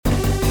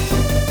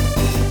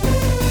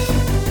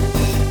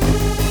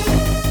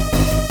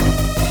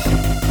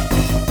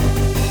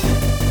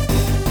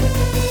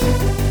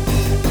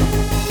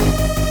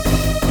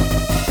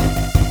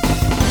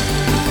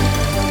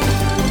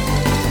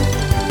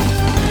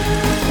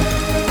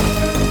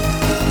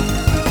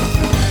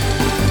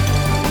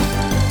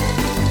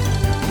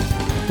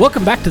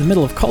Welcome back to the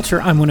Middle of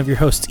Culture. I'm one of your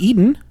hosts,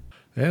 Eden.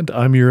 And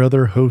I'm your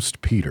other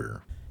host,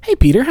 Peter. Hey,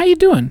 Peter. How you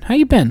doing? How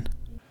you been?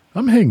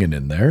 I'm hanging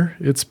in there.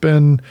 It's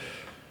been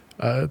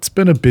a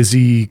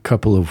busy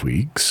couple of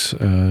weeks.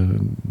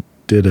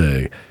 Did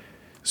a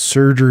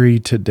surgery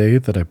today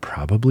that I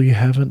probably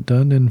haven't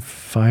done in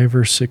 5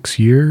 or 6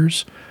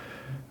 years.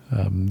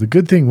 The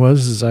good thing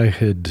was I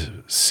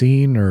had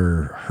seen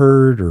or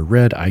heard or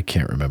read, I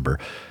can't remember.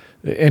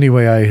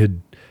 Anyway, I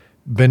had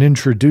been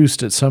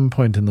introduced at some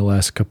point in the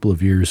last couple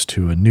of years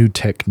to a new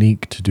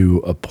technique to do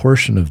a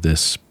portion of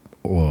this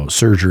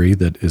surgery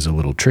that is a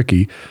little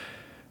tricky.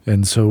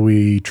 And so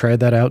we tried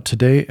that out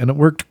today, and it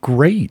worked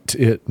great.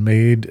 It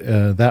made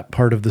that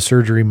part of the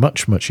surgery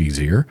much, much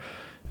easier.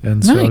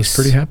 And so I was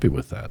pretty happy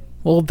with that.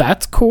 Well,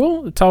 that's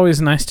cool. It's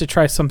always nice to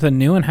try something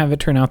new and have it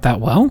turn out that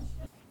well.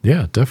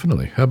 Yeah,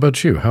 definitely. How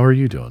about you? How are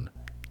you doing?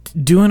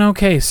 Doing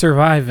okay,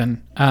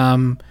 surviving.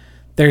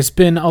 There's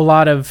been a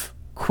lot of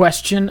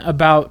question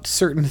about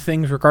certain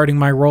things regarding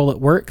my role at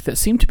work that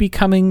seem to be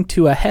coming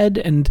to a head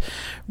and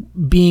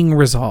being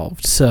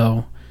resolved.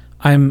 So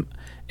I'm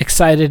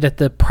excited at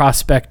the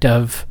prospect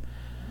of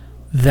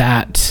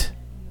that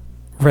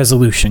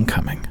resolution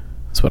coming.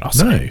 That's what I'll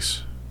say.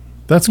 Nice.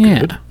 That's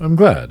good. I'm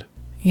glad.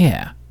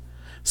 Yeah.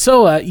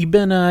 So you've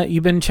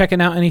been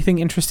checking out anything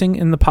interesting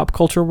in the pop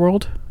culture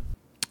world?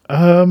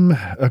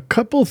 A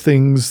couple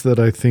things that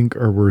I think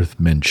are worth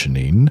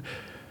mentioning.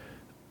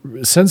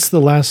 Since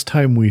the last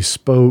time we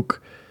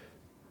spoke,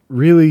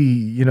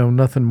 really,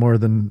 nothing more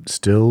than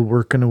still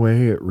working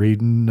away at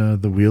reading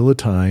The Wheel of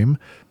Time.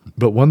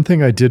 But one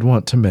thing I did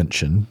want to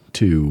mention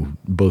to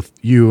both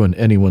you and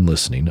anyone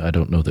listening, I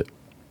don't know that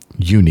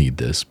you need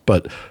this,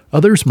 but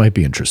others might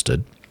be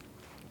interested.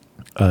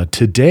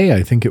 Today,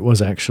 I think it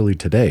was actually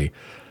today,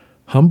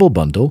 Humble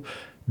Bundle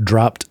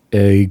dropped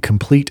a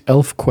complete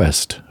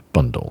ElfQuest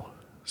bundle.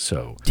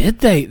 So did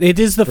they? It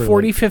is the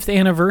 45th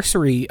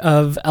anniversary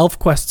of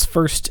ElfQuest's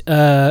first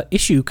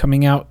issue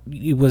coming out.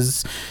 It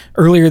was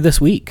earlier this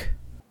week.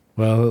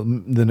 Well,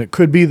 then it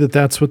could be that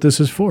that's what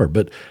this is for.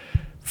 But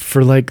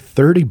for like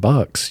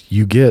 $30,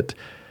 you get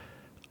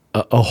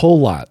a whole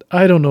lot.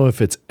 I don't know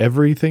if it's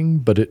everything,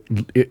 but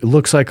it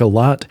looks like a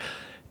lot.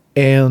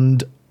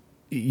 And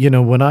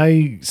when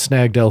I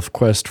snagged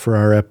ElfQuest for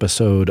our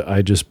episode,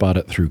 I just bought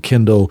it through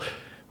Kindle,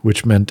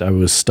 which meant I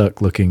was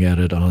stuck looking at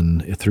it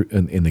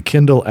in the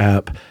Kindle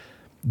app.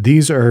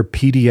 These are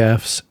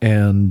PDFs,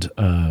 and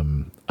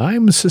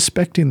I'm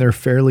suspecting they're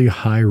fairly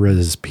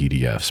high-res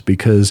PDFs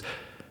because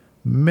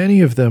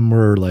many of them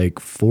were like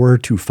 4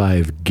 to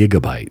 5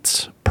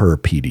 gigabytes per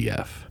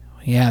PDF.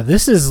 Yeah,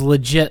 this is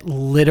legit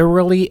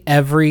literally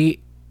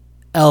every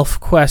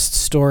ElfQuest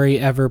story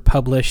ever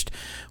published,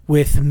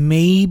 with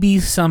maybe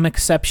some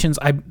exceptions.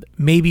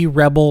 Maybe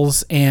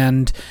Rebels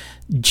and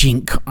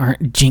Jinx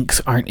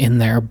aren't in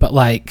there, but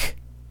I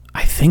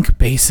think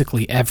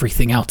basically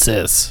everything else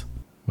is.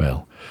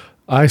 Well,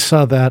 I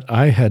saw that.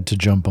 I had to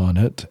jump on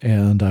it,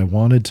 and I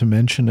wanted to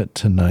mention it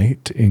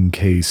tonight in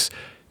case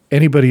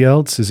anybody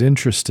else is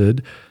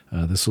interested.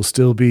 This will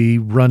still be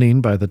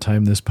running by the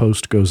time this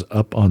post goes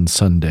up on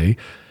Sunday,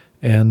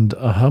 and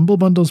a Humble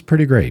Bundle's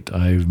pretty great.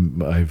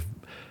 I've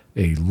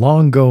a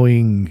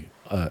long-term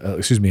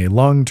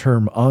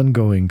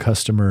ongoing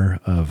customer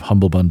of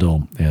Humble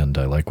Bundle, and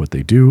I like what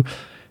they do.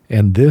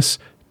 And this,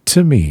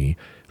 to me,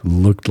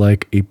 looked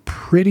like a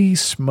pretty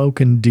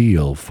smoking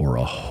deal for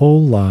a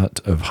whole lot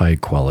of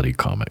high-quality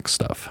comic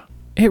stuff.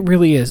 It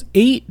really is.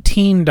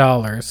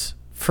 $18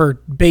 for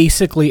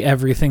basically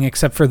everything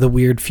except for the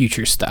weird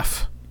future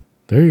stuff.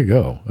 There you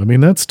go. I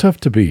mean, that's tough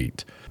to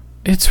beat.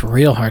 It's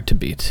real hard to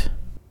beat.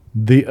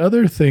 The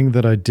other thing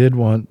that I did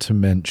want to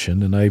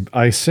mention, and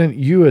I sent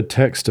you a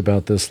text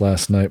about this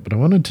last night, but I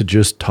wanted to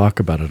just talk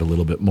about it a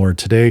little bit more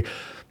today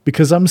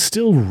because I'm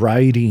still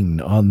riding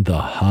on the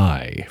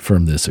high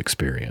from this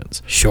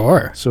experience.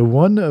 Sure. So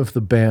one of the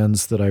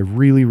bands that I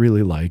really,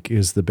 really like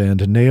is the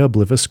band Nea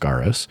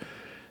Obliviscaris.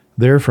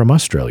 They're from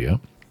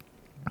Australia.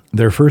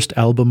 Their first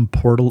album,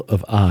 Portal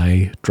of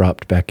Eye,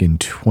 dropped back in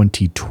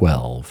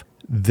 2012.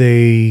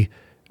 I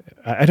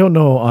don't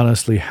know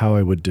honestly how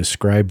I would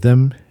describe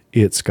them.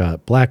 It's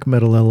got black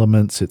metal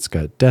elements, it's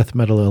got death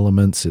metal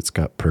elements, it's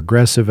got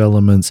progressive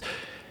elements,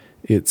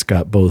 it's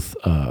got both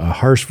a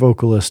harsh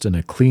vocalist and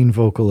a clean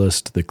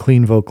vocalist. The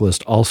clean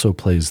vocalist also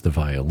plays the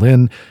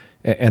violin,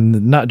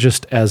 and not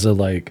just as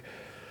a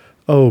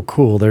oh,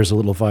 cool, there's a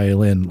little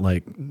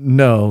violin.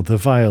 No, the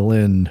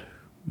violin,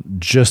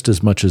 just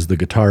as much as the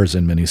guitars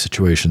in many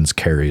situations,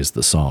 carries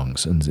the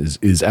songs and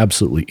is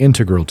absolutely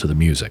integral to the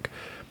music.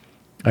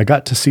 I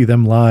got to see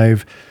them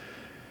live,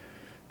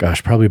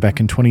 probably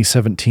back in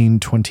 2017,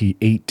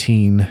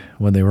 2018,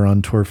 when they were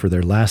on tour for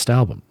their last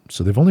album.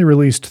 So they've only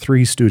released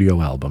 3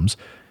 studio albums,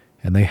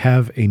 and they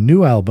have a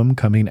new album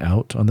coming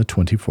out on the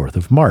 24th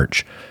of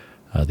March.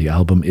 The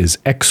album is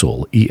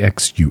Exul,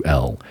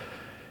 E-X-U-L.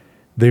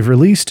 They've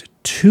released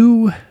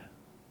 2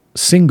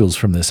 singles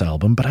from this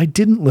album, but I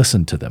didn't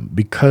listen to them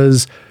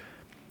because,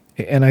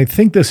 and I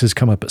think this has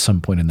come up at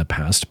some point in the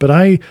past, but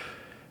I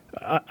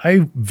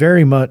I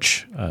very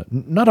much,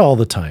 not all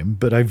the time,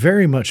 but I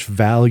very much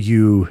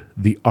value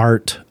the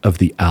art of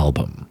the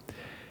album.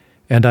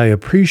 And I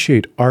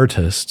appreciate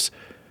artists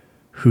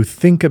who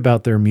think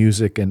about their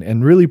music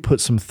and really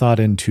put some thought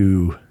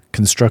into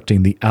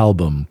constructing the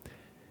album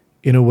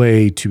in a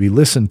way to be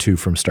listened to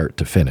from start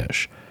to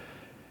finish.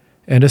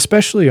 And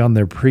especially on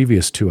their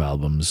previous two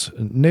albums,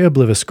 Nea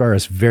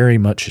Bliviscaris very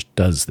much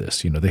does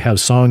this. They have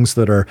songs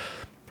that are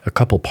a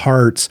couple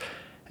parts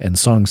and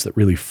songs that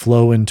really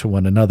flow into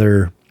one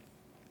another.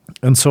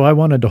 And so I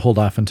wanted to hold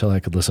off until I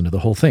could listen to the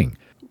whole thing.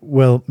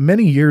 Well,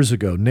 many years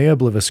ago, Nea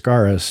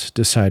Bliviscaris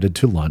decided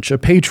to launch a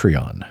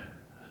Patreon.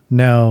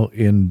 Now,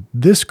 in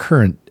this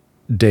current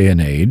day and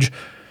age,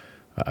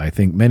 I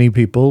think many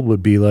people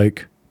would be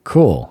like,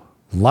 cool,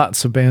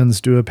 lots of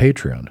bands do a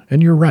Patreon.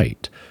 And you're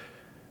right.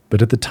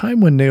 But at the time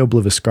when Nea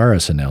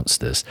Bliviscaris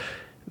announced this,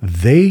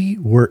 they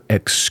were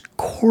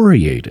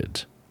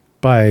excoriated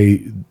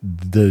by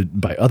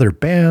other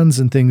bands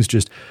and things,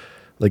 just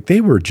like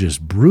they were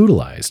just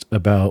brutalized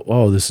about,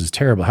 oh, this is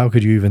terrible. How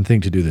could you even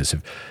think to do this?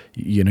 If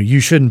you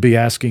shouldn't be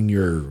asking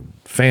your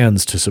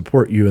fans to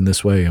support you in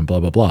this way and blah,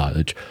 blah, blah.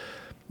 It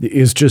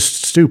is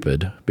just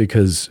stupid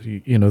because,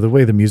 the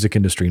way the music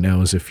industry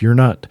now is, if you're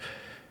not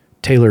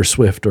Taylor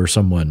Swift or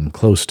someone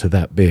close to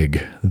that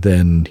big,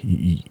 then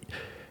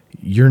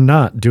you're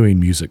not doing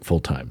music full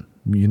time.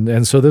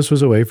 And so this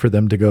was a way for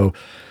them to go,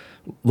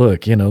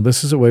 look,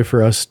 this is a way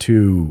for us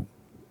to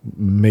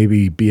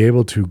maybe be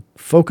able to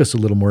focus a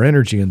little more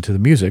energy into the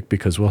music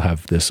because we'll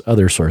have this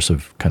other source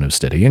of kind of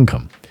steady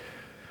income.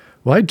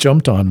 Well, I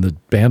jumped on the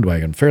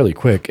bandwagon fairly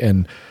quick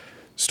and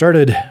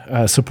started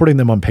supporting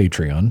them on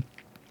Patreon.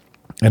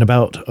 And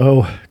about,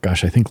 I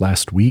think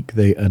last week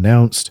they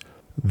announced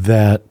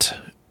that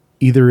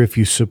either if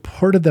you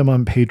supported them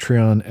on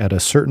Patreon at a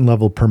certain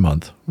level per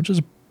month, which is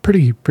a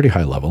pretty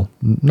high level,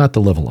 not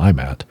the level I'm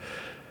at,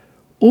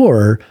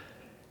 or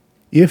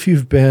if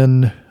you've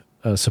been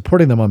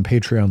supporting them on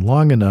Patreon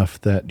long enough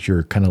that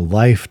your kind of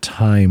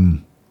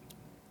lifetime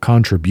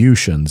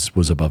contributions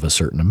was above a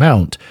certain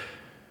amount,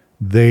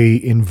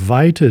 they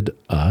invited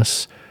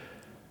us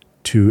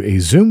to a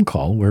Zoom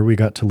call where we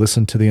got to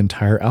listen to the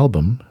entire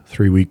album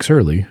 3 weeks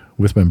early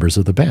with members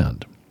of the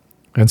band.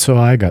 And so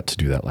I got to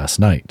do that last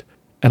night.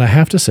 And I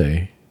have to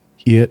say,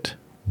 it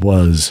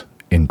was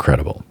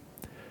incredible.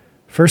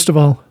 First of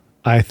all,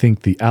 I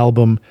think the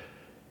album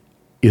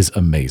is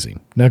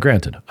amazing. Now,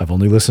 granted, I've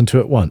only listened to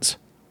it once,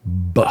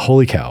 but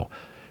holy cow,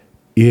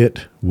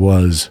 it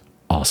was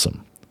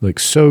awesome. Like,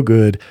 so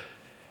good,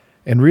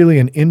 and really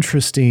an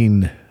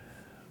interesting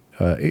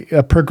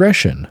a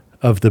progression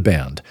of the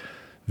band.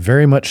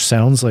 Very much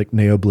sounds like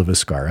Nea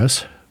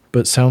Bliviscaris,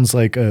 but sounds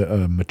like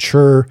a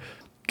mature,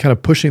 kind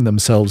of pushing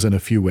themselves in a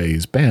few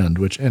ways band,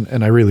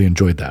 and I really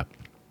enjoyed that.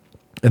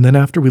 And then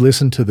after we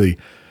listened to the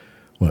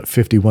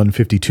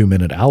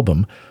 52-minute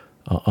album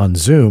on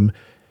Zoom,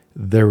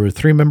 there were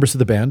 3 members of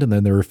the band, and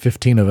then there were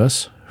 15 of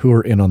us who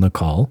were in on the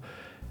call.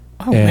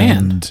 Oh,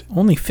 man,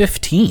 only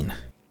 15.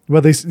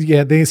 Well,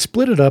 they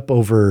split it up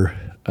over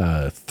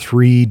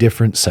 3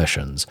 different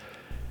sessions.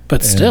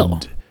 But still.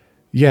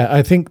 Yeah,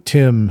 I think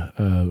Tim,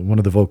 one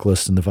of the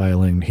vocalists and the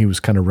violin, he was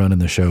kind of running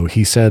the show.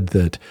 He said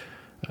that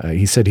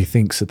he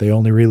thinks that they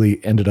only really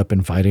ended up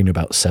inviting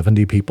about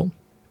 70 people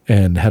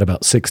and had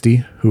about 60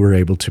 who were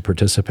able to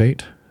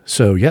participate.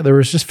 So yeah, there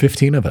was just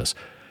 15 of us.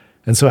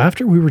 And so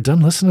after we were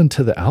done listening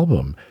to the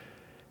album,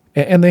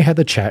 and they had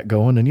the chat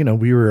going, and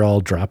we were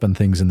all dropping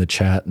things in the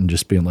chat and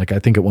just being like, I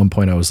think at one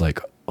point I was like,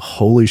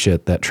 holy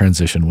shit, that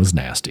transition was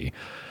nasty.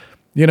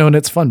 And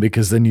it's fun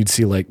because then you'd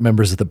see like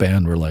members of the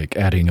band were like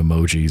adding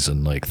emojis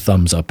and like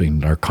thumbs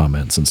upping our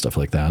comments and stuff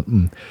like that,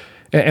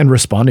 and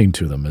responding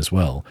to them as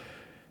well.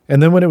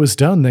 And then when it was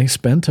done, they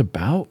spent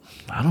about,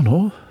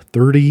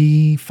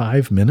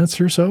 35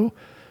 minutes or so,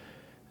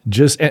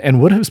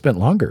 and would have spent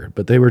longer,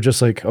 but they were just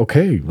like,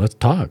 okay, let's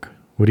talk.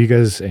 What do you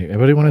guys,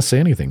 anybody want to say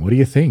anything? What do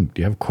you think?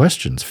 Do you have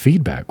questions,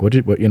 feedback? What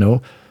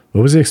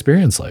was the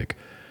experience like?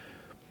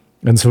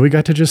 And so we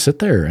got to just sit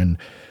there and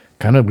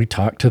we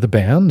talked to the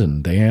band,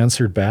 and they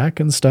answered back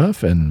and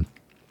stuff. And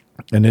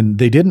then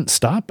they didn't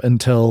stop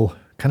until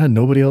kind of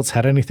nobody else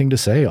had anything to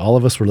say. All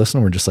of us were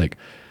listening. We're just like,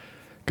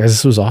 guys,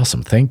 this was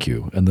awesome. Thank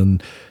you. And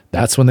then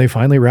that's when they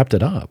finally wrapped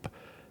it up.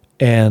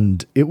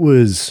 And it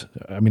was,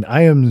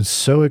 I am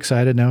so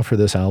excited now for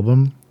this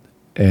album,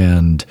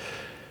 and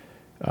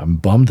I'm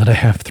bummed that I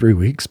have 3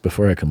 weeks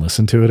before I can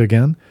listen to it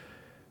again.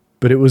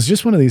 But it was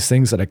just one of these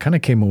things that I kind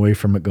of came away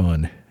from it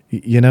going,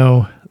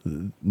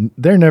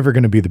 they're never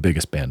going to be the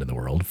biggest band in the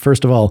world.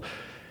 First of all,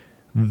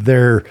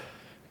 they're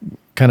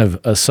kind of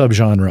a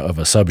subgenre of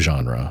a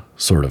subgenre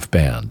sort of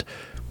band.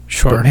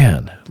 Sure. But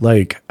man,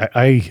 like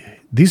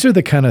these are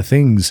the kind of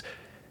things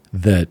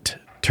that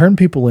turn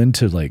people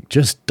into like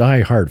just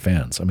die-hard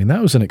fans.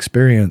 That was an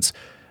experience,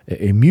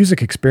 a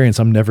music experience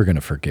I'm never going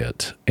to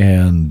forget.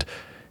 And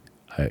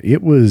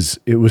it was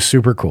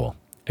super cool.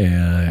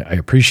 And I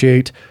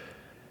appreciate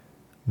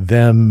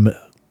them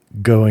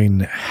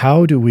going,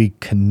 how do we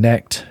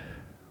connect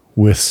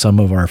with some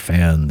of our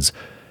fans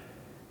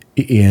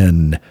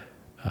in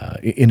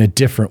in a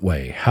different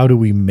way. How do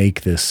we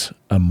make this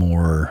a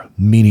more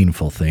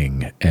meaningful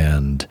thing?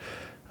 And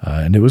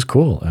it was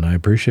cool, and I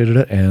appreciated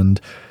it.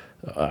 And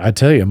I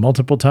tell you,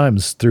 multiple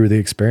times through the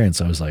experience,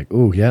 I was like,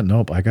 "Oh yeah,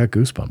 nope, I got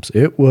goosebumps."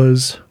 It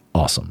was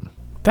awesome.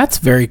 That's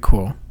very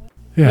cool.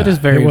 Yeah, that is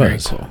very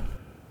cool.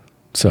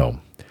 So,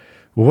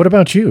 well, what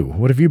about you?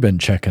 What have you been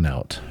checking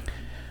out?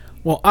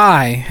 Well,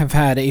 I have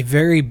had a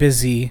very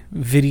busy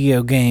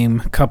video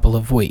game couple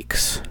of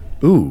weeks.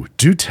 Ooh,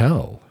 do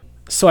tell.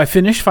 So I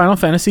finished Final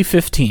Fantasy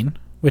 15,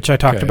 which I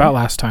talked about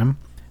last time.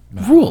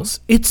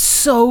 Rules. It's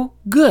so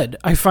good.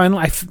 I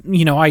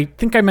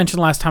think I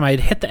mentioned last time I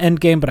had hit the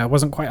end game, but I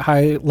wasn't quite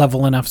high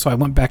level enough, so I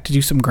went back to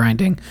do some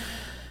grinding,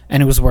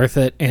 and it was worth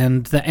it.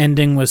 And the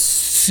ending was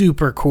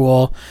super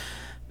cool.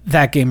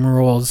 That game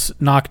rules.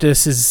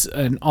 Noctis is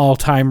an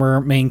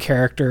all-timer main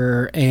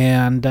character,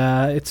 and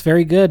it's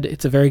very good.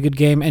 It's a very good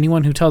game.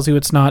 Anyone who tells you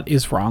it's not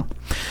is wrong.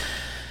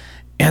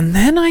 And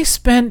then I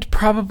spent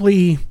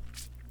probably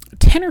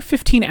 10 or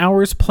 15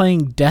 hours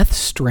playing Death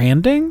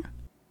Stranding.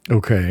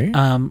 Okay.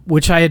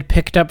 Which I had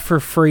picked up for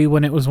free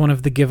when it was one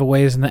of the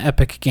giveaways in the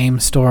Epic Game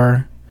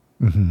Store.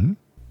 Mm-hmm.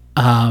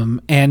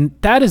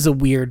 And that is a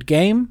weird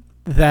game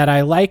that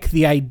I like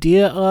the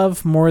idea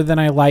of more than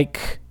I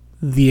like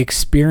the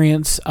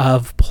experience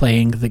of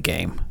playing the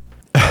game.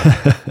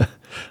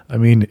 I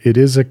mean, it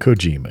is a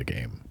Kojima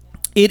game.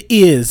 It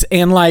is.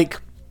 And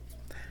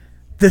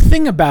the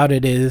thing about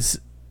it is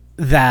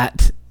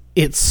that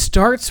it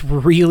starts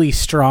really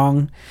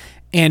strong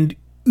and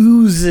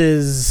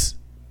oozes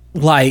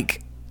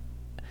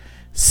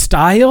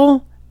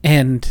style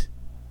and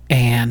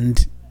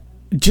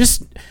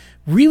just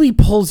really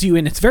pulls you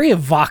in. It's very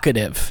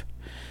evocative,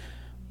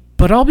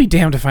 but I'll be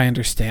damned if I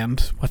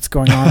understand what's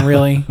going on,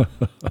 really.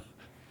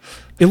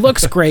 It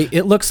looks great.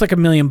 It looks like $1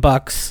 million.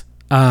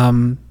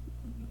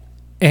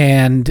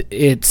 And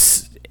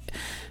it's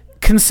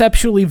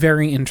conceptually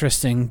very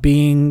interesting,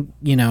 being,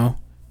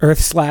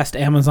 Earth's last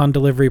Amazon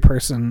delivery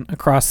person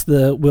across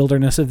the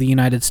wilderness of the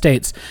United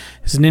States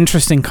is an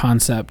interesting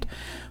concept,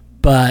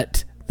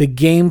 but the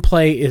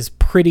gameplay is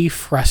pretty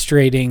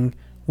frustrating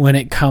when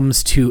it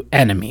comes to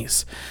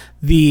enemies.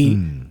 The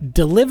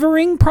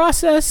delivering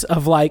process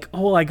of I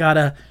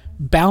gotta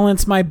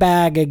balance my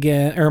bag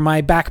again, or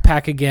my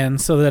backpack again,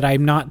 so that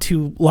I'm not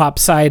too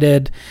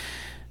lopsided.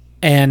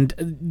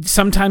 And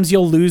sometimes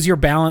you'll lose your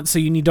balance, so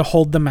you need to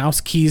hold the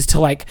mouse keys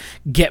to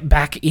get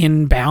back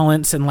in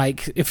balance. And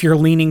if you're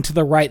leaning to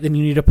the right, then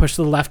you need to push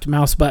the left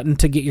mouse button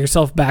to get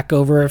yourself back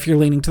over if you're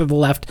leaning to the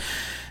left.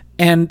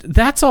 And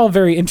that's all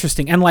very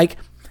interesting. And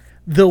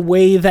the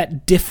way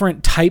that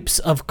different types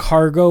of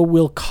cargo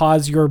will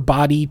cause your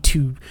body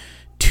to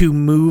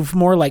move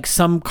more.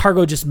 Some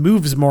cargo just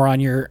moves more on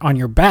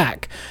your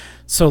back.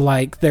 So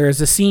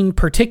there's a scene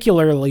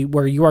particularly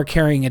where you are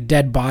carrying a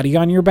dead body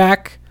on your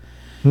back.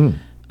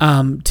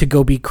 To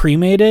go be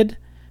cremated,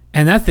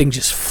 and that thing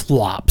just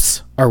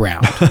flops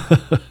around.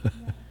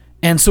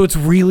 And so it's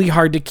really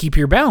hard to keep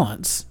your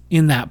balance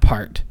in that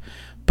part.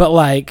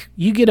 But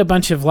you get a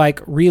bunch of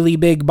really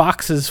big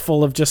boxes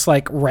full of just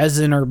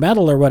resin or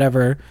metal or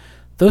whatever,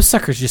 those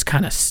suckers just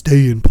kind of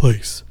stay in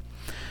place.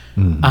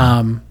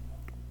 Mm-hmm.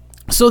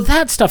 So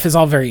that stuff is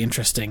all very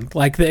interesting.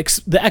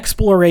 The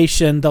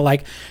exploration,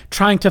 the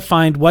trying to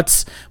find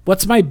what's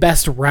my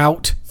best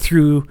route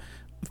through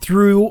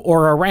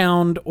or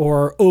around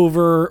or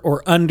over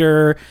or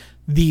under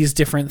these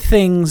different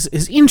things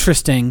is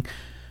interesting.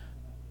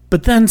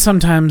 But then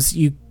sometimes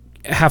you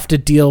have to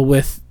deal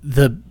with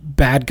the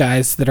bad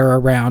guys that are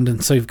around,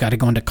 and so you've got to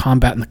go into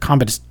combat, and the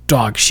combat is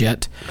dog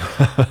shit.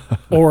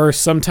 Or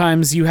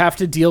sometimes you have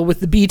to deal with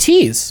the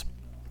BTs,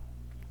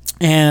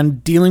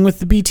 and dealing with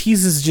the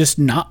BTs is just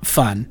not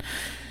fun.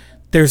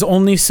 There's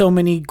only so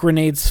many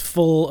grenades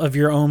full of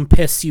your own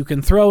piss you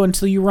can throw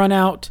until you run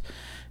out.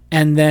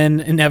 And then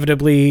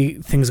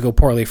inevitably things go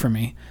poorly for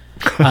me.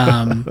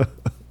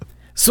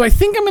 So I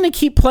think I'm going to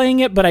keep playing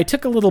it, but I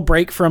took a little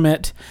break from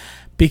it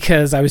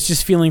because I was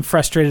just feeling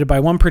frustrated by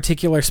one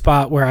particular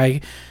spot where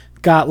I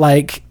got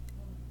by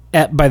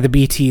the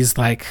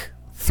BTs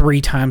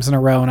 3 times in a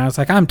row. And I was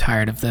like, I'm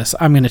tired of this.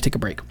 I'm going to take a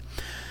break.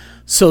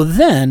 So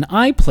then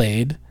I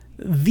played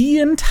the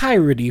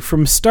entirety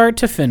from start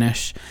to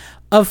finish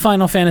of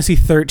Final Fantasy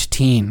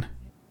 13.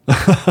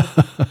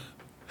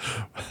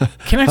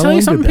 Can I tell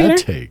you something, Peter? How long did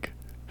that take?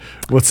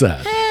 What's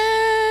that?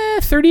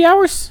 30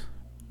 hours.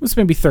 It was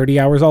maybe 30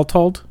 hours all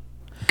told.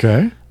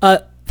 Okay.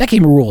 That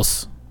game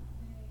rules.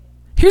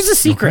 Here's a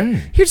secret.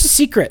 Okay. Here's a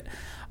secret.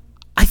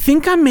 I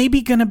think I'm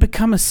maybe going to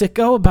become a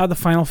sicko about the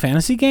Final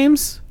Fantasy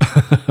games.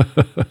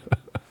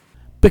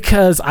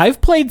 Because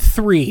I've played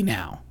 3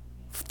 now.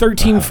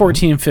 13,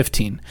 14, and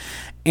 15.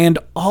 And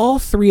all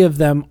 3 of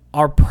them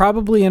are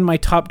probably in my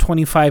top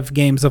 25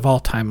 games of all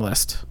time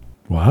list.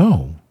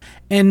 Wow.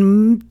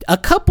 And a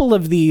couple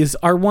of these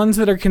are ones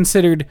that are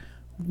considered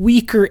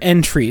weaker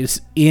entries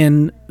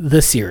in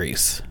the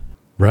series.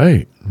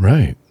 Right.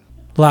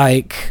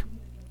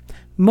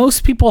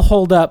 Most people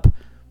hold up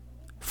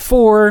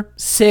 4,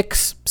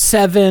 6,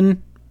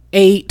 7,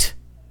 8,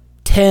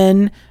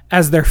 10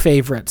 as their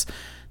favorites.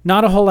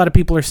 Not a whole lot of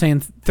people are saying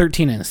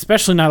 13, and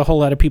especially not a whole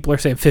lot of people are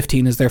saying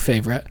 15 is their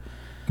favorite.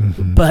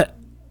 Mm-hmm. But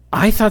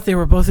I thought they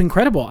were both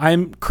incredible.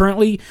 I'm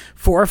currently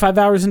 4 or 5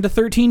 hours into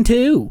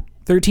 13-2.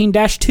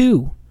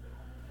 Okay.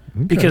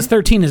 Because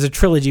 13 is a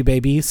trilogy,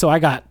 baby. So I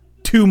got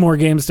 2 more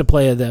games to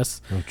play of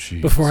this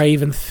before I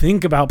even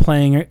think about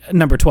playing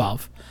number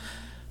 12.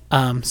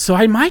 So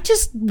I might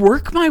just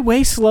work my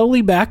way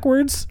slowly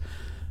backwards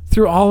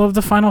through all of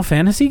the Final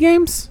Fantasy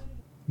games.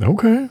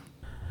 Okay.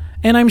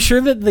 And I'm sure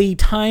that the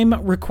time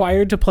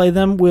required to play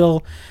them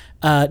will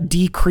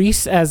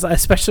decrease,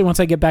 especially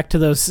once I get back to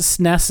those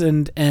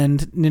SNES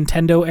and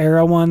Nintendo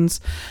era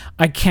ones.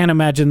 I can't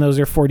imagine those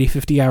are 40,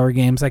 50-hour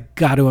games. I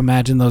got to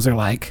imagine those are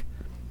like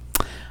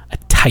a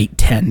tight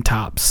 10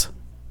 tops.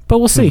 But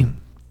we'll see.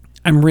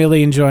 I'm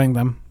really enjoying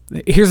them.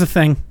 Here's the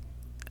thing.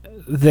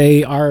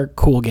 They are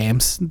cool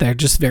games. They're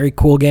just very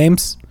cool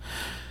games.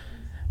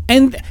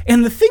 And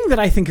the thing that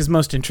I think is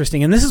most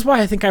interesting, and this is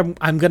why I think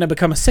I'm going to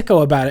become a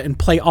sicko about it and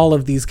play all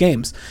of these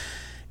games,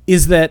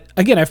 is that,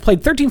 again, I've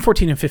played 13,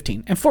 14, and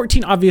 15. And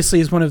 14 obviously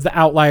is one of the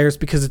outliers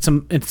because it's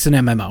an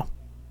MMO.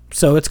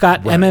 So it's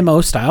got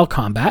MMO-style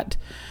combat,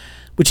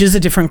 which is a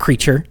different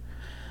creature.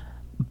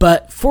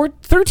 But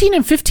 13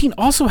 and 15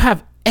 also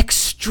have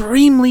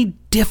extremely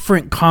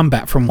different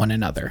combat from one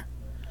another.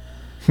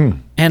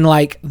 And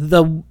like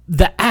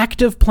the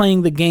act of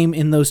playing the game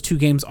in those 2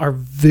 games are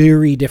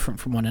very different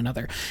from one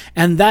another.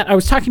 And that I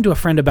was talking to a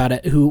friend about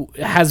it who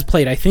has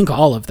played, I think,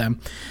 all of them.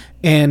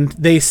 And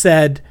they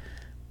said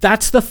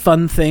that's the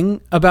fun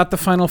thing about the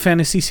Final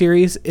Fantasy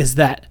series is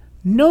that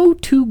no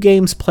 2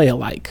 games play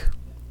alike.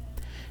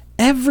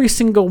 Every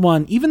single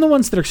one, even the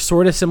ones that are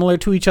sort of similar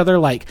to each other,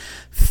 like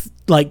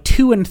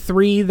 2 and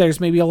 3,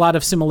 there's maybe a lot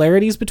of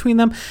similarities between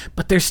them,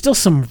 but there's still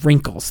some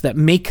wrinkles that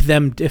make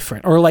them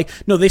different. Or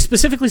they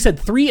specifically said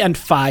 3 and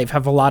 5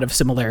 have a lot of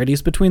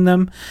similarities between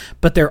them,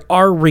 but there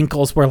are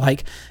wrinkles where,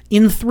 like,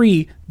 in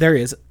 3, there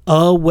is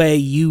a way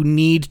you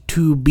need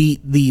to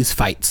beat these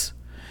fights.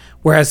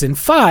 Whereas in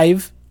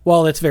 5,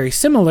 while it's very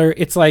similar,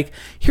 it's like,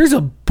 here's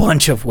a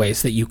bunch of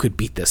ways that you could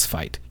beat this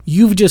fight.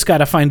 You've just got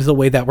to find the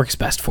way that works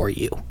best for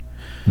you.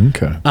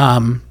 Okay.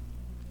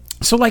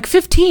 So like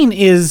 15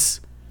 it's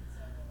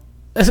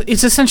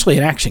essentially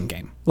an action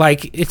game.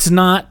 Like, it's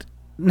not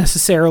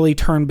necessarily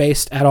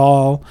turn-based at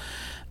all.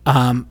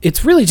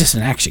 It's really just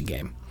an action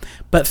game.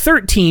 But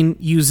 13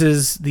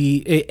 uses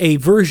a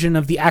version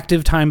of the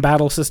active time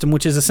battle system,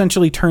 which is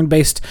essentially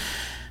turn-based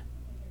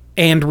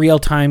and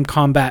real-time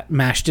combat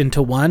mashed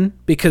into one,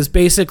 because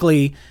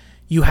basically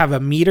you have a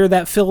meter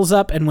that fills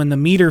up, and when the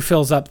meter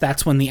fills up,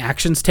 that's when the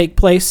actions take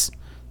place.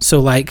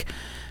 So like,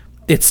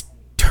 it's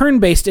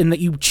turn-based in that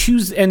you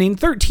choose, and in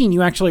 13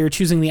 you actually are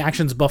choosing the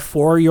actions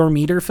before your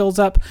meter fills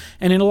up,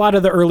 and in a lot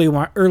of the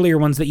earlier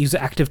ones that use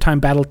active time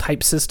battle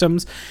type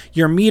systems,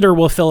 your meter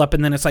will fill up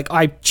and then it's like,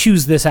 I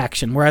choose this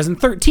action, whereas in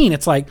 13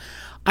 it's like,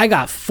 I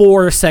got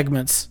 4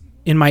 segments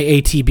in my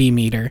ATB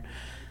meter,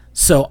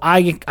 so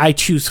I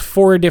choose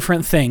 4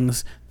 different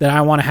things that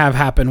I want to have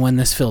happen when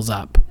this fills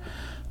up.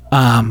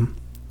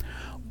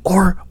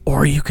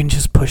 Or you can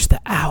just push the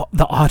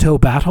auto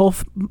battle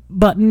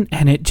button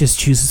and it just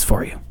chooses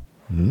for you.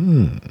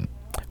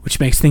 Which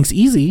makes things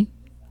easy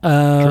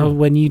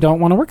when you don't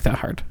want to work that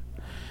hard.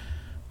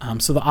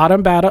 So the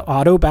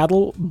auto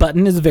battle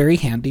button is very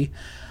handy.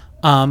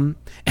 And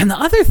the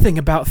other thing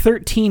about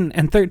 13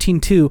 and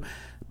 13.2,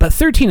 but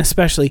 13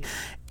 especially,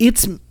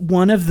 it's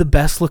one of the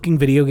best looking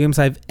video games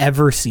I've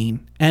ever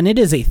seen. And it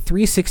is a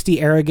 360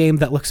 era game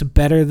that looks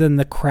better than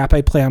the crap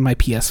I play on my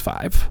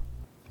PS5.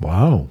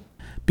 Wow.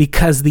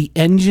 Because the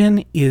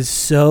engine is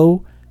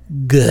so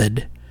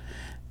good.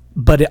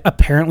 But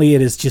apparently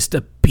it is just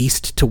a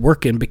beast to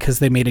work in because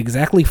they made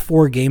exactly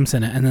 4 games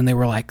in it. And then they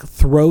were like,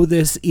 throw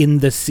this in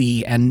the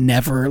sea and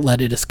never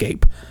let it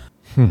escape.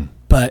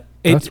 But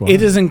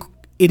it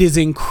is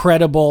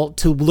incredible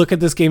to look at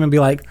this game and be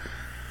like,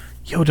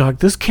 yo, dog,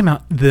 this came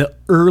out the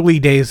early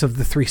days of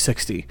the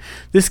 360.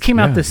 This came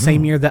out the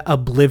same year that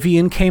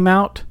Oblivion came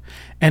out.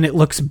 And it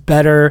looks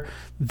better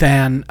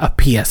than a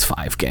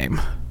PS5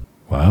 game.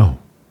 Wow.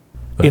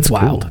 It's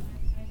wild. Cool.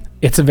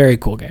 It's a very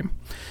cool game.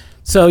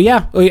 So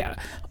yeah,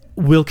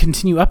 we'll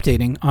continue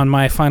updating on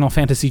my Final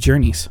Fantasy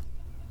journeys.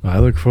 I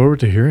look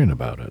forward to hearing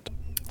about it.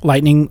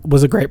 Lightning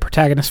was a great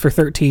protagonist for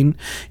 13.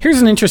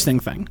 Here's an interesting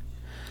thing.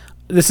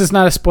 This is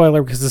not a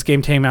spoiler because this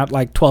game came out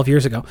like 12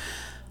 years ago.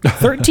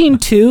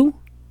 13.2,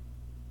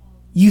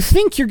 you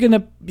think you're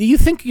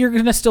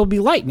gonna still be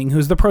Lightning,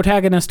 who's the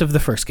protagonist of the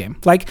first game.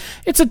 Like,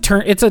 it's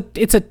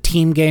a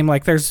team game.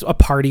 Like, there's a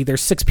party,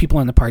 there's 6 people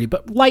in the party,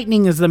 but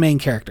Lightning is the main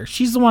character.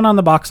 She's the one on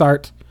the box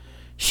art.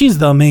 She's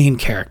the main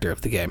character of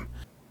the game.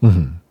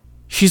 Mm-hmm.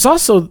 She's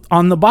also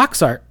on the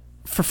box art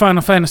for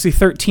Final Fantasy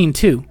 13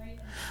 too.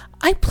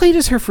 I played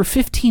as her for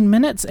 15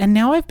 minutes, and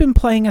now I've been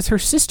playing as her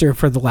sister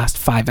for the last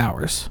 5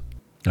 hours.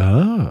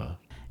 Ah.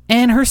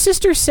 And her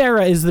sister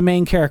Sarah is the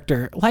main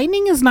character.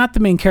 Lightning is not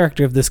the main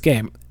character of this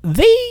game.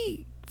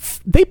 They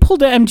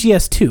pulled a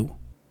MGS2.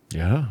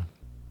 Yeah.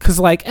 Because,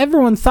 like,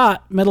 everyone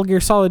thought Metal Gear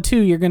Solid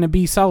 2, you're going to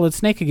be Solid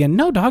Snake again.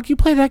 No, dog, you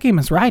play that game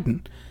as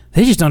Raiden.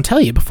 They just don't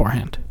tell you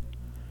beforehand.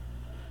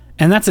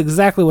 And that's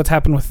exactly what's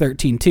happened with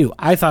 13 too.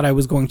 I thought I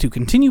was going to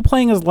continue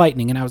playing as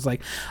Lightning, and I was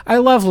like, I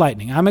love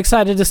Lightning. I'm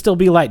excited to still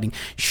be Lightning.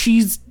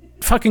 She's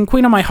fucking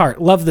queen of my heart.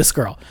 Love this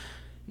girl.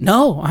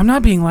 No, I'm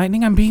not being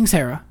Lightning. I'm being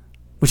Sarah,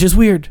 which is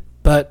weird,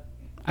 but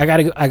I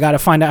gotta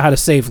find out how to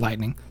save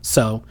Lightning.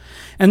 So,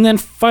 and then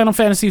Final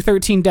Fantasy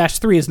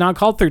 13-3 is not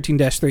called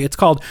 13-3. It's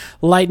called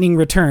Lightning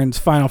Returns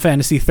Final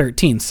Fantasy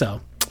 13.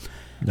 So,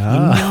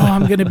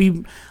 I'm gonna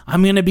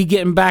be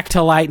getting back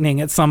to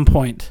Lightning at some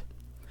point.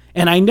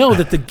 And I know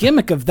that the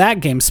gimmick of that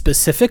game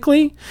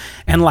specifically,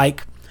 and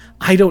like,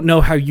 I don't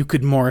know how you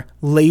could more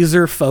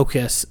laser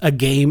focus a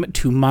game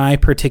to my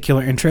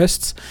particular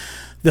interests.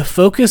 The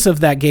focus of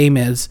that game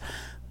is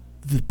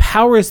the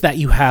powers that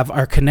you have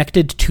are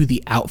connected to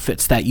the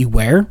outfits that you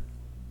wear.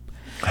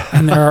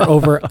 And there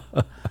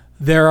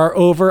are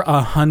over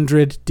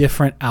 100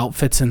 different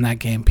outfits in that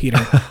game,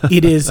 Peter.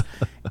 It is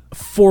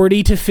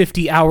 40 to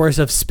 50 hours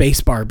of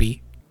Space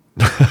Barbie.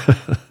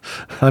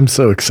 I'm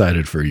so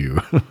excited for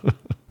you.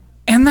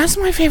 And that's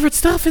my favorite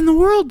stuff in the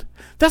world.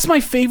 That's my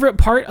favorite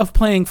part of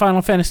playing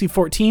Final Fantasy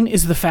XIV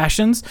is the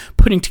fashions,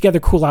 putting together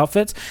cool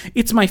outfits.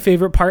 It's my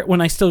favorite part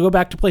when I still go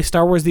back to play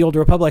Star Wars The Old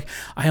Republic.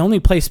 I only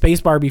play Space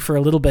Barbie for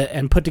a little bit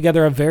and put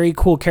together a very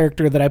cool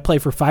character that I play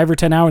for 5 or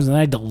 10 hours, and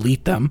then I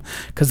delete them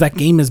because that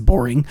game is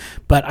boring,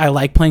 but I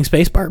like playing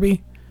Space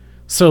Barbie.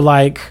 So,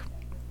 like,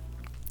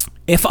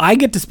 if I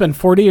get to spend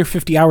 40 or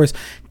 50 hours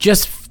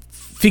just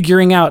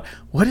figuring out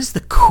what is the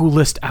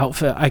coolest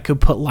outfit I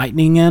could put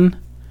Lightning in,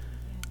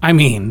 I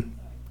mean,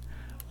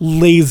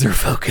 laser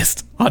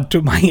focused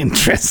onto my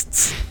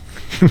interests.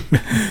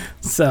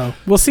 So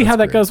we'll see how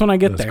that goes when I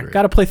get there.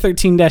 Got to play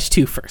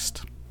 13-2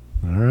 first.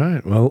 All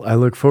right. Well, I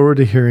look forward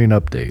to hearing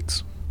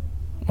updates.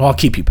 Well, I'll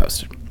keep you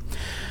posted.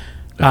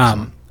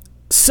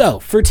 So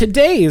for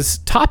today's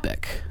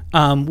topic,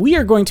 we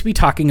are going to be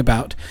talking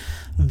about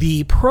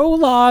the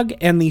prologue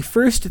and the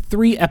first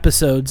 3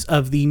 episodes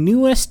of the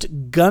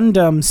newest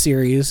Gundam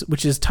series,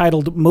 which is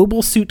titled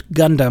Mobile Suit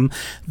Gundam,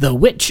 The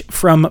Witch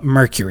from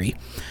Mercury.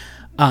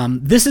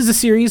 This is a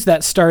series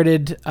that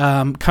started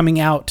coming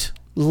out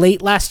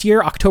late last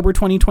year. October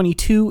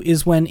 2022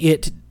 is when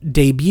it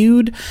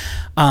debuted.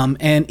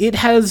 And it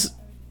has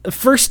the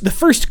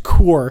first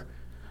core,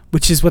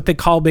 which is what they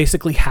call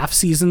basically half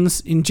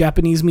seasons in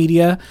Japanese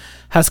media,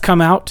 has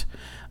come out.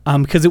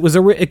 Because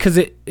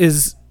it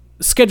is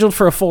scheduled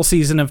for a full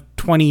season of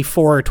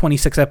 24 or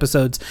 26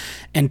 episodes,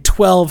 and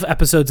 12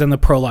 episodes and the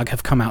prologue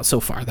have come out so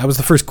far. That was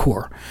the first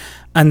core.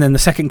 And then the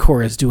second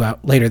core is due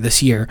out later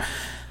this year.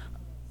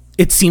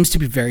 It seems to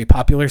be very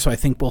popular, so I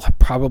think we'll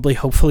probably,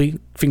 hopefully,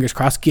 fingers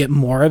crossed, get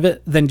more of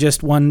it than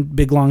just one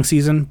big long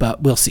season,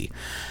 but we'll see.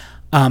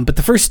 But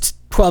the first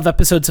 12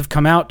 episodes have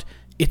come out.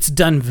 It's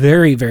done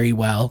very, very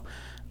well.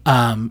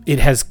 It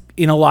has,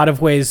 in a lot of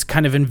ways,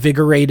 kind of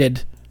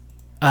invigorated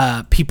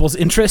people's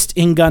interest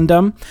in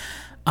Gundam.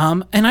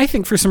 And I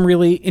think for some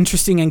really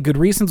interesting and good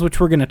reasons, which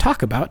we're going to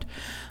talk about.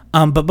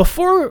 But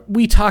before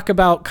we talk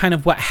about kind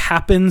of what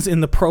happens in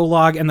the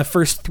prologue and the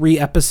first 3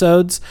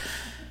 episodes,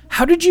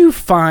 how did you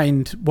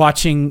find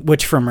watching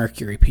Witch from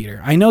Mercury,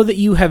 Peter? I know that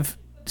you have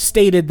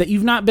stated that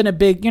you're not a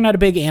big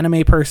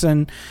anime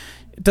person.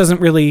 It doesn't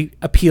really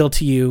appeal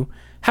to you.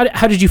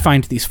 How did you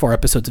find these 4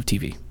 episodes of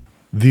TV?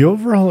 The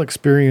overall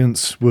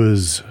experience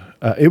was,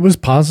 it was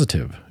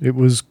positive. It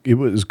was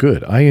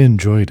good. I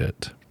enjoyed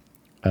it.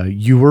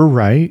 You were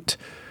right.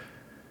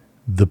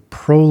 The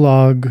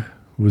prologue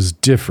was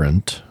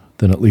different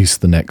than at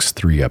least the next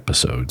 3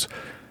 episodes.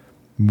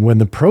 When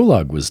the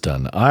prologue was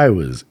done, I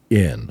was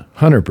in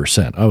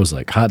 100%. I was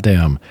like, hot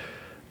damn,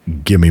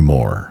 give me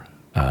more.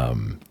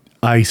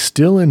 I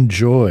still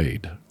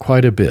enjoyed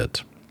quite a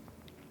bit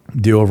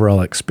the overall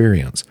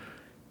experience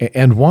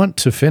and want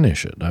to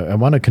finish it. I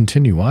want to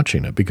continue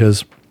watching it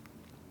because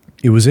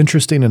it was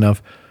interesting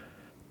enough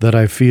that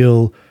I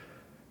feel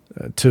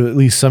to at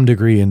least some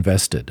degree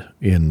invested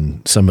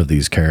in some of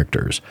these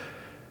characters.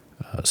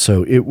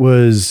 So it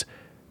was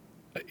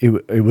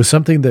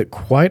something that,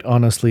 quite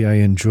honestly, I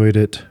enjoyed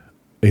it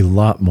a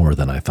lot more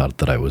than I thought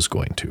that I was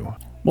going to.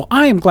 Well,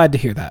 I am glad to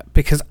hear that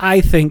because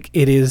I think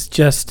it is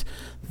just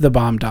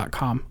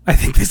thebomb.com. I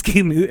think this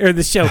game or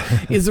the show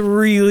is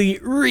really,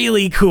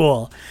 really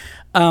cool.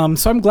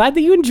 So I'm glad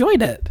that you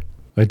enjoyed it.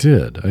 I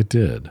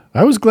did.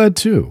 I was glad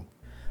too.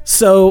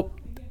 So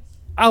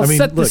I'll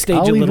set the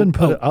stage a little.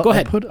 Go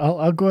ahead.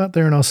 I'll go out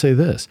there and I'll say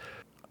this.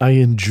 I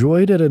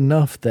enjoyed it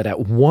enough that at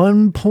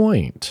one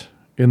point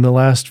in the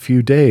last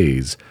few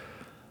days,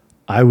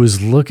 I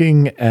was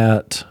looking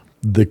at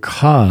the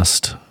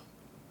cost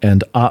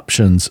and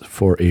options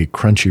for a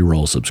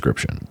Crunchyroll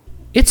subscription.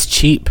 It's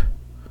cheap.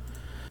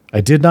 I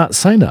did not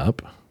sign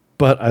up,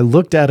 but I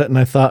looked at it and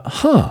I thought,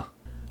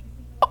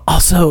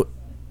 Also,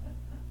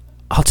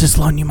 I'll just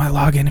loan you my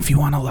login if you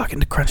want to log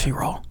into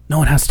Crunchyroll. No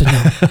one has to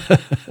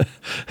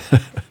know.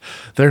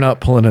 They're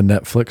not pulling a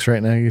Netflix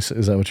right now. Is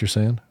that what you're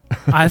saying?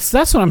 That's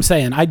what I'm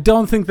saying. I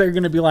don't think they're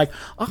going to be like,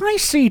 I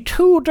see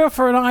 2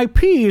 different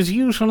IPs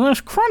using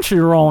this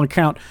Crunchyroll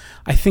account.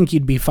 I think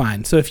you'd be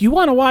fine. So if you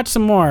want to watch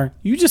some more,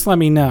 you just let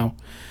me know.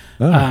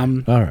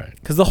 All right.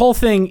 Because the whole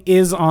thing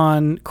is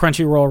on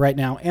Crunchyroll right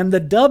now, and the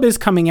dub is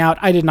coming out.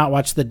 I did not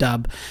watch the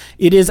dub.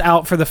 It is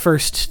out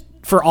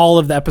for all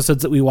of the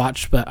episodes that we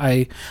watched, but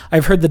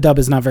I've heard the dub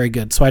is not very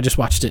good, so I just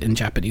watched it in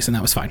Japanese, and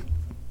that was fine.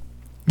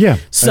 Yeah,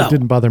 so, it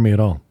didn't bother me at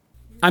all.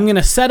 I'm going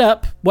to set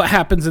up what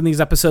happens in these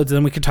episodes, and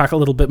then we can talk a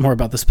little bit more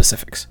about the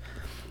specifics.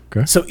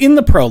 Okay. So in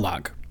the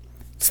prologue,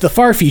 it's the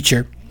far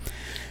future.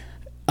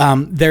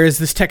 There is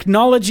this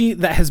technology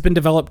that has been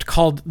developed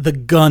called the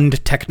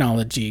Gund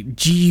technology,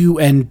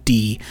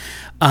 Gund,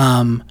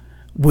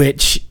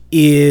 which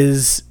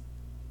is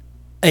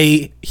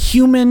a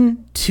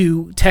human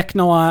to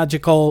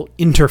technological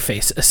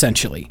interface,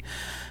 essentially,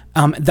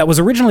 that was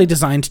originally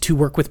designed to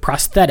work with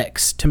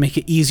prosthetics to make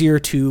it easier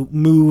to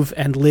move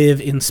and live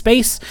in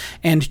space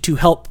and to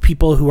help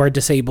people who are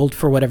disabled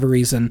for whatever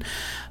reason.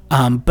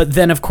 But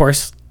then, of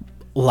course,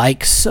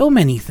 like so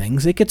many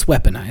things, it gets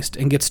weaponized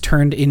and gets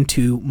turned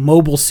into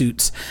mobile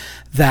suits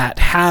that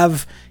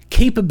have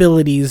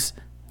capabilities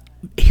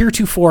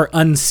heretofore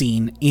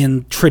unseen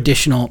in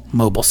traditional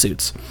mobile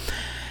suits.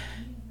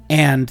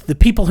 And the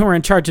people who are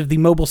in charge of the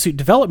Mobile Suit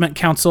Development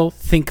Council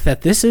think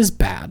that this is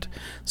bad.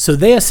 So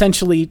they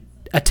essentially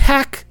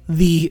attack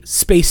the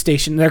space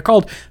station. They're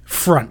called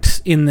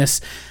fronts in this.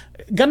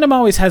 Gundam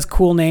always has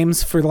cool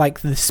names for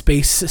like the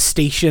space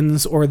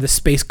stations or the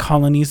space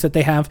colonies that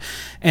they have.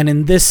 And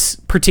in this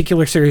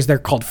particular series, they're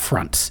called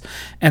fronts.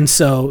 And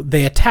so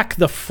they attack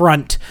the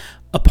front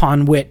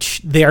upon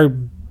which they're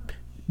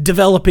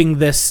developing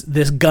this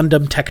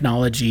Gundam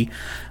technology.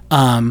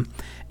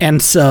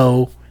 And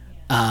so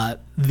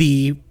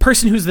the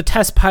person who's the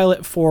test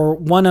pilot for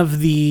one of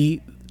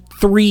the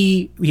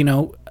 3,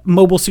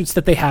 mobile suits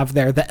that they have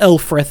there, the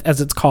Elfrith,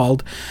 as it's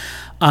called,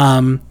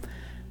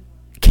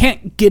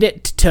 can't get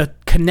it to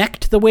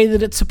connect the way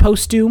that it's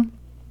supposed to.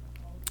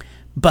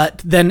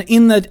 But then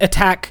in the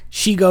attack,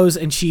 she goes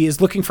and she is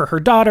looking for her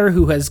daughter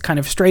who has kind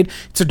of strayed.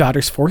 It's her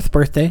daughter's 4th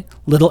birthday,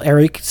 little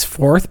Eric's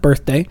 4th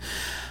birthday.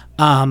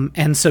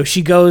 And so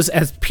she goes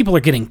as people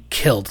are getting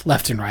killed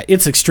left and right.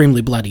 It's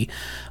extremely bloody.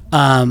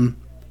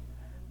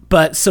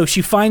 But so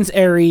she finds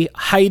Eri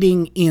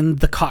hiding in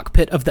the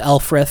cockpit of the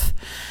Elfrith,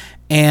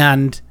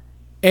 and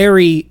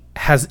Eri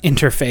has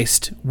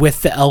interfaced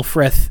with the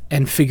Elfrith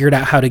and figured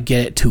out how to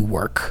get it to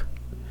work.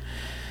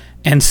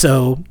 And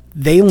so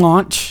they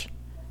launch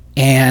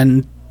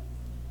and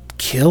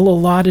kill a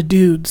lot of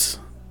dudes.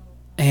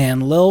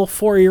 And little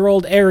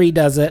 4-year-old Eri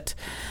does it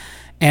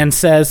and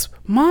says,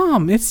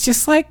 "Mom, it's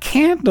just like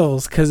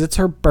candles," because it's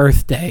her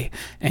birthday,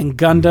 and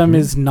Gundam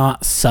is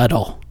not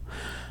subtle.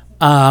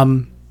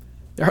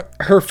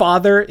 Her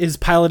father is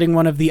piloting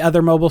one of the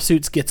other mobile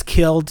suits, gets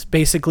killed,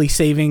 basically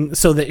saving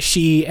so that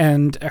she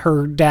and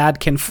her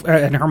dad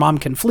and her mom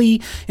can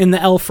flee in the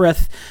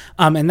Elfrith.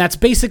 And that's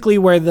basically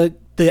where the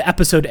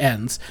episode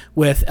ends,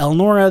 with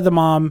Elnora, the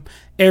mom,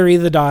 Eri,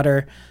 the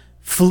daughter,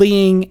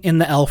 fleeing in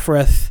the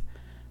Elfrith,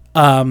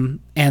 and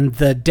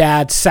the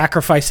dad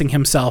sacrificing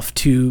himself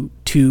to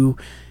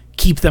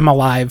keep them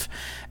alive,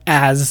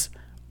 as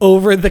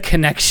over the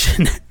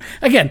connection,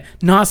 again,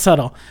 not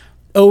subtle,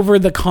 over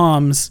the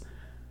comms,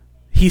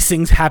 he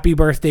sings happy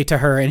birthday to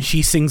her, and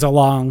she sings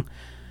along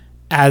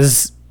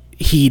as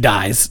he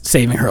dies,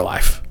 saving her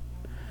life.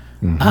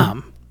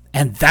 Mm-hmm.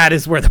 And that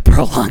is where the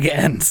prologue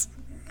ends.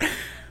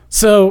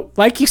 So,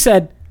 like you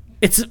said,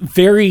 it's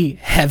very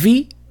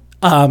heavy.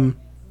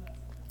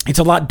 It's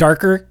a lot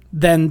darker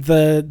than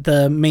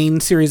the main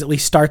series at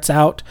least starts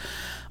out.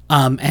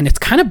 And it's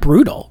kind of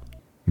brutal.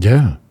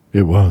 Yeah,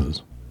 it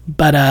was.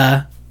 But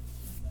at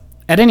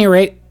any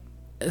rate,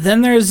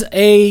 then there's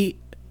a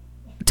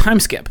time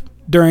skip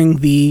during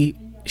the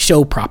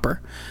show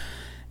proper.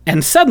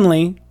 And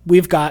suddenly,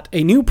 we've got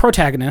a new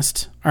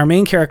protagonist, our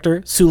main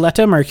character,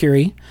 Suletta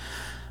Mercury,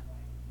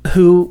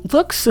 who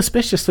looks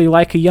suspiciously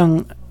like a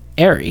young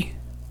Eri,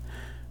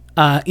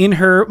 in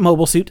her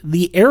mobile suit,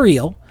 the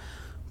Ariel,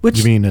 which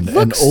you mean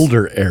an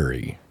older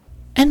Eri?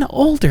 An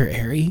older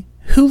Eri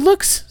who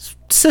looks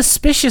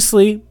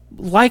suspiciously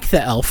like the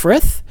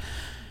Elfrith,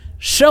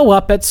 show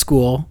up at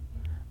school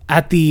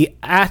at the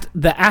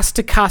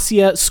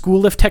Astacasia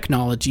School of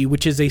Technology,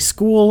 which is a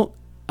school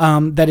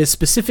that is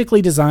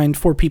specifically designed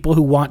for people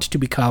who want to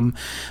become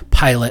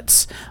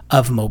pilots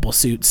of mobile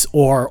suits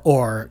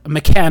or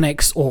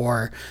mechanics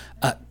or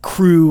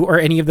crew or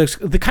any of those,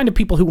 the kind of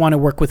people who want to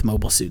work with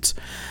mobile suits.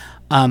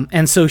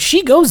 And so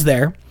she goes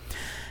there,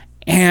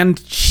 and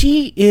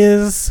she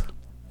is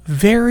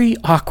very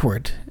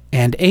awkward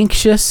and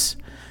anxious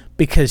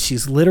because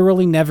she's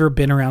literally never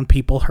been around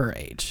people her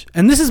age.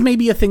 And this is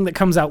maybe a thing that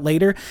comes out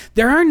later.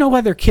 There are no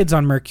other kids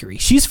on Mercury.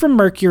 She's from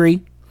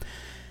Mercury,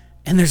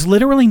 and there's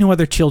literally no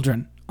other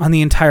children on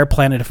the entire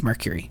planet of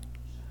Mercury.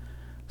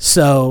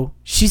 So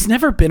she's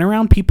never been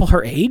around people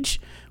her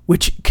age,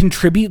 which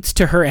contributes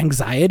to her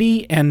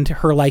anxiety and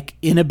her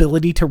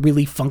inability to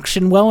really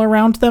function well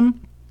around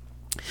them.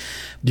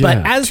 Yeah,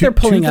 but as they're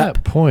pulling to up,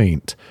 that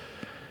point,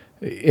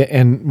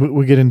 and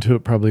we'll get into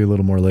it probably a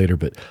little more later,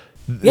 but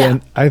yeah.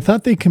 and I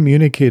thought they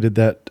communicated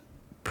that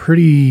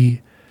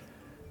pretty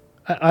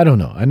I don't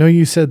know. I know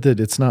you said that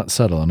it's not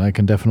subtle, and I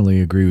can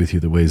definitely agree with you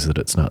the ways that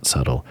it's not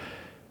subtle.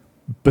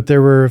 But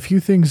there were a few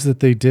things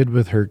that they did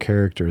with her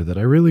character that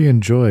I really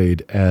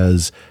enjoyed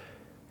as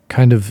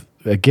kind of,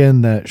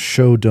 again, that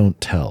show don't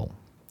tell.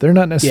 They're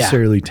not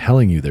necessarily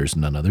telling you there's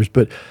none others,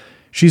 but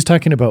she's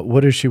talking about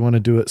what does she want to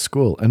do at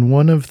school. And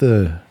one of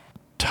the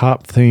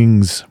top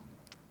things,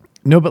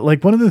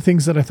 one of the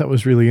things that I thought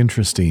was really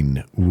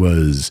interesting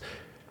was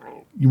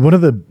one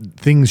of the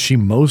things she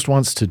most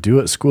wants to do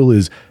at school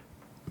is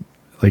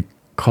like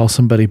call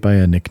somebody by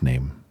a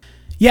nickname.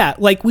 Yeah,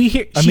 like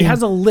she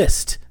has a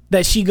list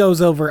that she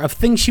goes over of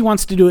things she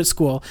wants to do at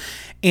school,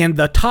 and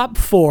the top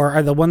 4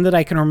 are the ones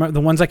I can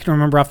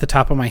remember off the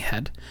top of my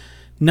head.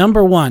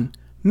 Number 1,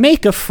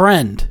 make a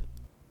friend.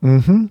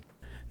 Mm-hmm.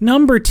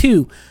 Number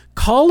 2,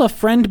 call a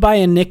friend by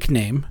a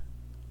nickname.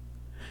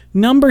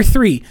 Number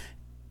 3,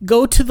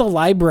 go to the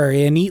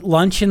library and eat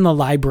lunch in the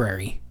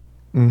library.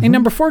 Mm-hmm. And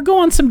number 4, go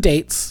on some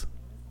dates.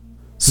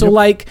 So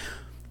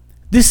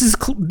this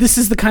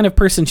is the kind of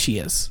person she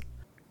is.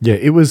 Yeah,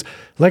 it was,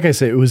 like I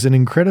say, it was an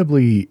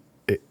incredibly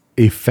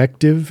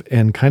effective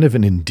and kind of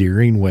an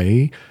endearing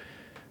way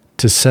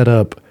to set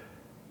up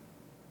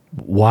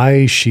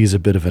why she's a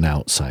bit of an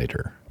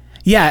outsider.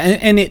 Yeah,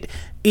 and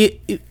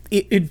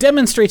it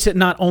demonstrates it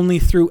not only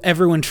through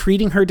everyone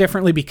treating her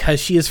differently because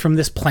she is from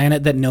this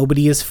planet that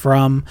nobody is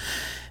from,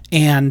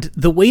 and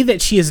the way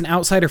that she is an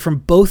outsider from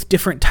both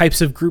different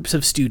types of groups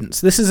of students.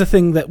 This is a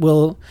thing that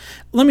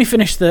let me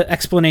finish the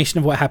explanation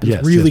of what happens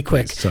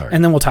quick,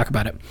 and then we'll talk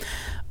about it.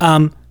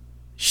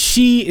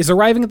 She is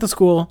arriving at the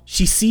school.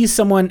 She sees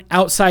someone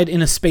outside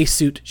in a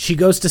spacesuit. She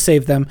goes to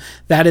save them.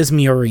 That is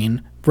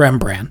Maureen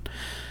Rembrandt,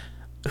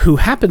 who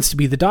happens to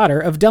be the daughter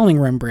of Delling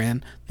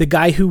Rembrandt, the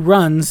guy who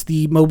runs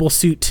the mobile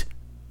suit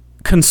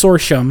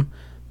consortium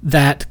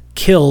that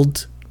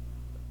killed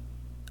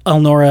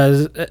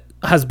Elnora's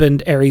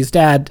husband, Aries'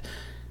 dad,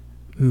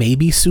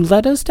 maybe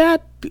Suletta's dad?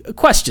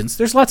 Questions.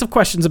 There's lots of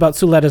questions about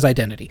Suletta's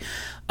identity.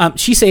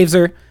 She saves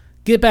her.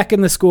 Get back in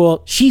the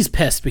school. She's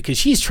pissed because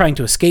she's trying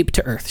to escape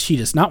to Earth. She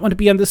does not want to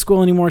be under the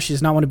school anymore. She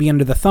does not want to be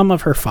under the thumb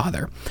of her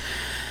father.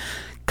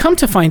 Come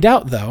to find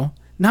out, though,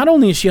 not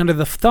only is she under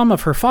the thumb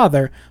of her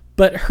father,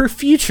 but her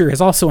future is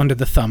also under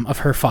the thumb of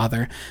her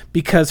father,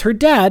 because her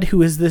dad,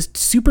 who is this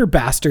super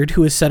bastard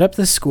who has set up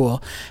this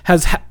school,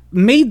 has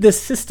made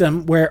this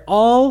system where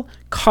all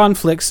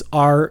conflicts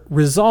are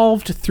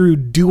resolved through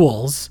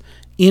duels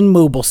in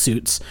mobile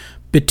suits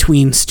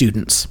between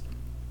students.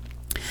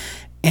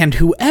 And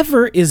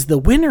whoever is the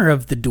winner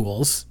of the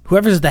duels,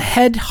 whoever is the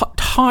head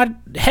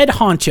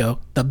honcho,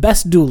 the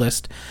best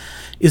duelist,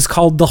 is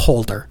called the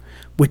holder,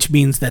 which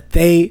means that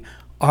they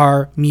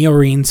are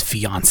Maureen's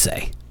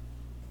fiance,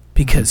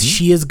 because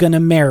she is going to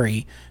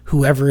marry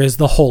whoever is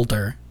the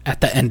holder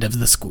at the end of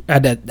the school,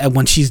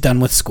 when she's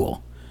done with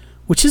school,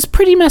 which is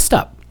pretty messed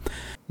up.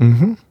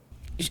 Mm-hmm.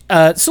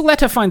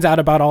 Suletta finds out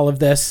about all of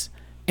this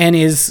and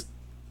is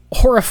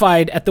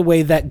horrified at the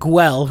way that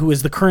Guel, who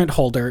is the current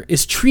holder,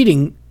 is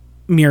treating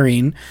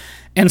Maureen,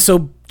 and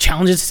so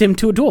challenges him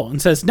to a duel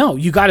and says, no,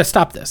 you got to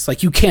stop this.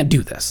 Like, you can't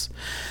do this.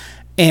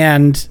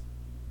 And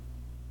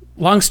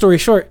long story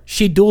short,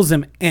 she duels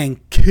him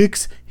and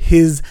kicks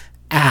his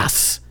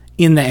ass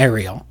in the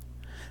aerial.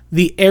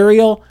 The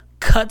aerial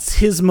cuts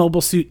his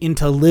mobile suit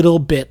into little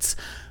bits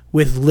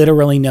with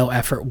literally no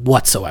effort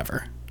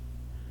whatsoever.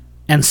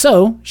 And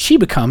so she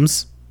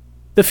becomes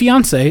the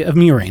fiance of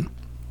Maureen.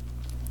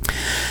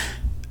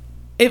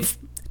 It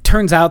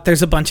turns out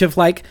there's a bunch of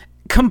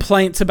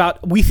complaints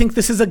about, we think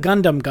this is a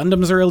Gundam.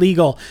 Gundams are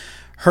illegal.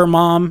 Her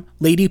mom,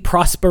 Lady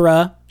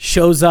Prospera,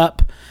 shows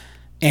up.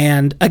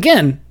 And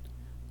again,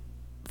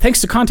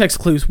 thanks to context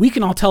clues, we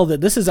can all tell that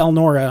this is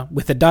Elnora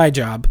with a dye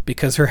job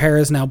because her hair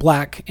is now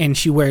black and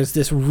she wears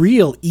this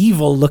real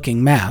evil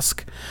looking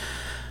mask.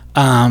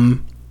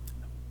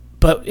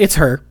 But it's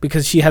her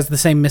because she has the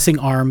same missing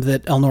arm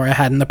that Elnora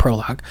had in the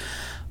prologue.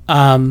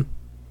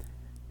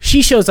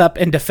 She shows up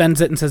and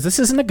defends it and says, this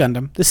isn't a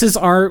Gundam. This is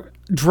our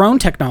drone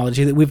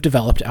technology that we've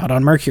developed out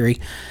on Mercury.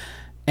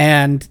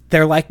 And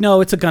they're like, no,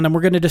 it's a Gundam.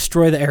 We're going to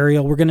destroy the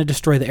aerial. We're going to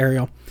destroy the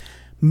aerial.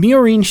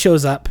 Maureen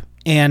shows up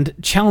and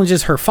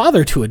challenges her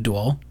father to a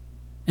duel.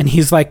 And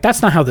he's like,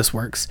 that's not how this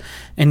works.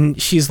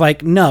 And she's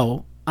like,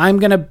 no, I'm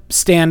going to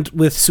stand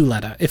with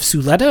Suletta. If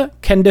Suletta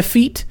can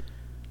defeat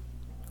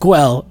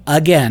Guel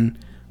again,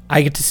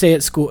 I get to stay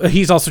at school.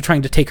 He's also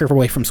trying to take her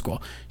away from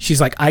school.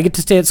 She's like, I get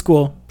to stay at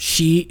school.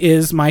 She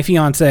is my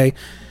fiance.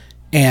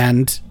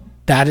 And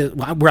that is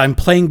where I'm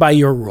playing by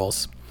your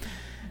rules.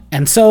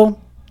 And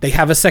so they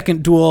have a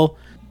second duel.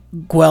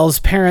 Guel's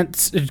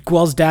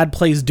dad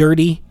plays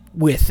dirty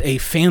with a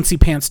fancy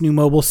pants new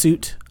mobile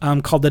suit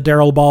called the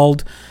Daryl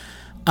Bald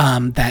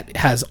that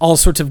has all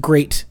sorts of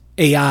great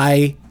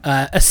AI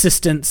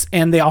assistance,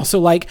 and they also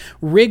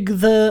rig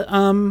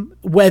the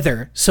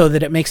weather so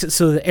that it makes it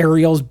so that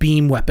Ariel's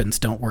beam weapons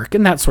don't work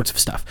and that sorts of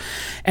stuff.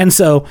 And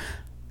so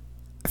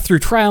through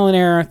trial and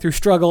error, through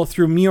struggle,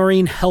 through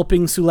Maureen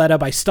helping Suletta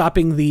by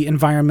stopping the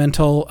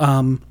environmental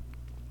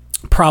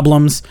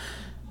problems,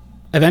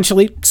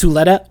 eventually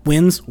Suletta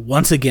wins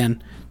once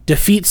again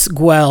defeats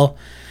Guel,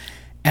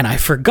 and I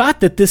forgot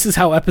that this is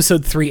how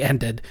episode 3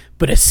 ended.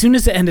 But as soon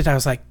as it ended, I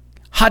was like,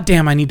 hot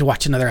damn, I need to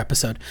watch another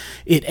episode.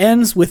 It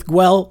ends with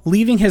Guel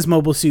leaving his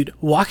mobile suit,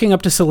 walking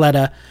up to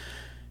Suletta,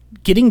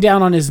 getting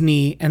down on his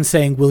knee and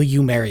saying, "Will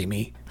you marry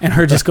me?" And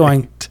her just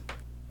going,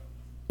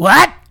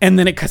 "What?" And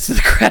then it cuts to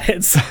the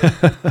credits.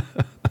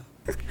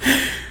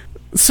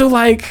 So,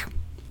 like,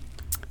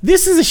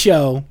 this is a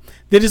show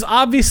that is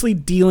obviously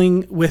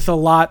dealing with a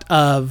lot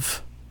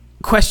of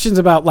questions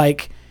about,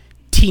 like,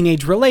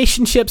 teenage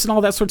relationships and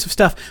all that sorts of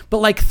stuff. But,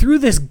 like, through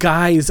this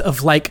guise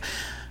of, like,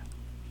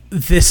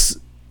 this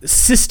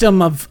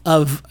system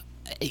of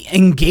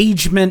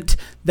engagement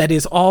that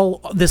is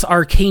all this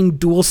arcane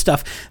dual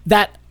stuff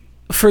that,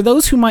 for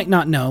those who might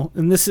not know,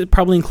 and this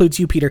probably includes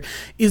you, Peter,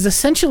 is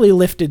essentially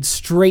lifted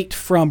straight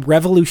from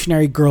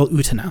Revolutionary Girl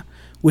Utena,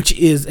 which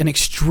is an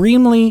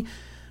extremely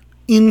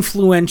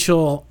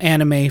influential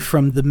anime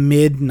from the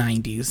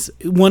mid-90s.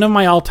 One of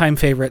my all-time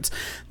favorites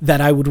that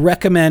I would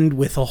recommend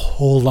with a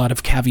whole lot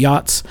of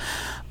caveats,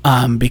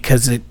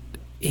 because it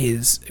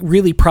is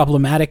really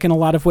problematic in a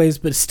lot of ways,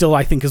 but still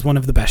I think is one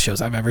of the best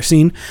shows I've ever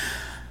seen.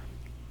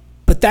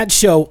 But that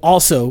show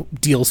also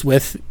deals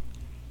with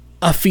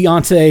a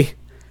fiance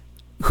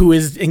who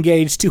is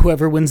engaged to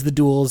whoever wins the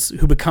duels,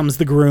 who becomes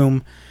the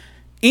groom,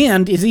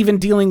 and is even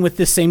dealing with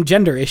this same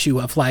gender issue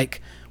of,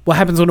 like, what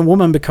happens when a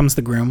woman becomes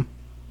the groom?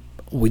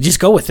 We just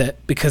go with it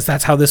because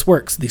that's how this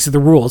works. These are the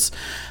rules.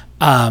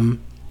 And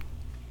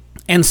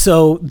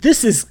so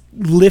this is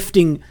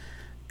lifting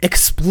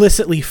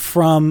explicitly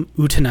from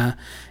Utena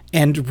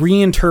and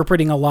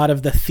reinterpreting a lot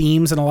of the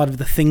themes and a lot of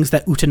the things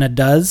that Utena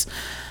does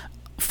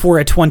for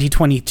a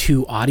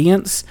 2022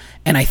 audience.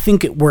 And I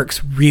think it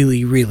works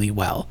really, really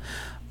well.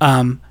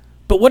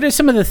 But what are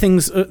some of the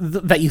things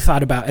that you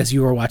thought about as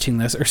you were watching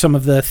this, or some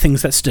of the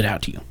things that stood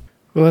out to you?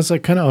 Well, as I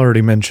kind of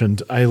already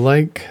mentioned, I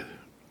like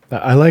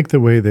the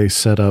way they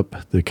set up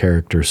the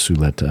character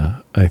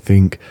Suletta. I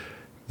think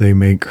they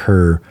make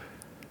her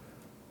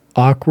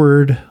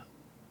awkward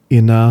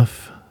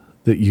enough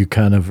that you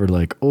kind of are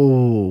like,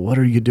 "Oh, what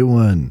are you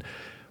doing?"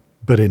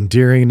 But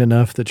endearing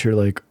enough that you're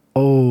like,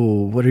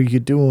 "Oh, what are you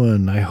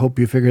doing? I hope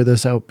you figure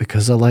this out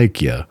because I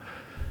like you."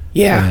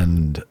 Yeah.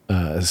 And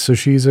so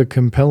she's a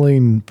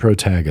compelling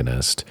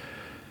protagonist.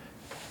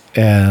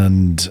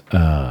 And,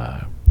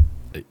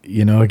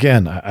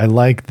 again, I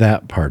like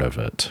that part of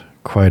it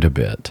quite a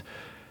bit.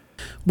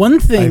 One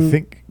thing, I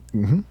think,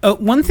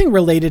 one thing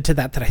related to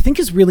that I think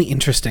is really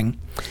interesting.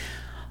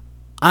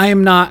 I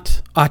am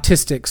not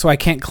autistic, so I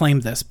can't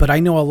claim this, but I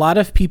know a lot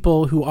of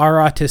people who are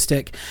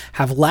autistic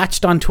have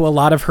latched onto a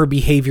lot of her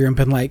behavior and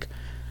been like,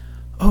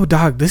 "Oh,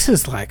 dog, this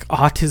is like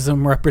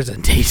autism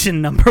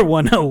representation number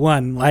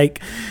 101.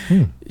 Like,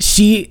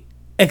 she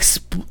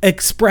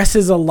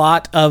expresses a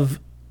lot of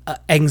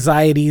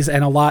anxieties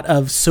and a lot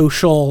of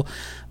social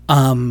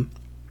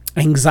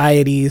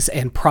anxieties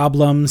and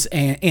problems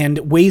and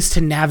ways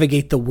to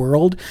navigate the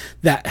world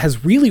that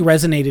has really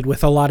resonated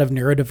with a lot of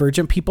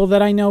neurodivergent people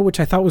that I know, which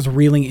I thought was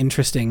really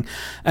interesting.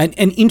 An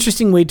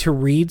interesting way to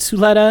read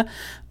Suletta,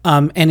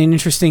 and an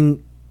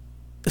interesting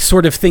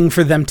sort of thing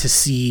for them to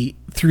see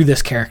through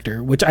this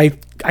character, which I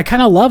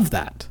kind of love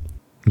that.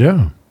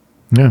 Yeah.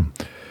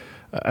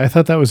 I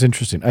thought that was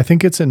interesting. I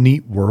think it's a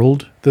neat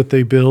world that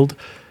they build.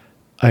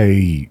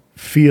 I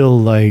feel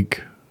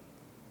like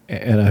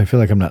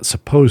I'm not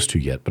supposed to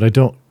yet, but I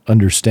don't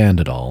understand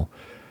it all.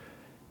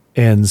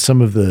 And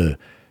some of the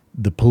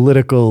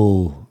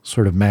political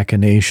sort of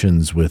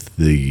machinations with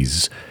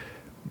these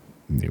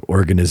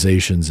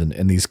organizations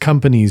and these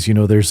companies,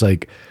 there's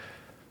like,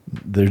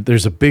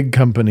 there's a big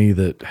company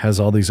that has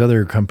all these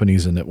other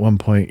companies, and at one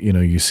point,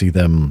 you see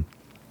them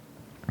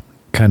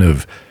kind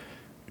of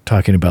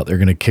talking about they're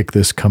going to kick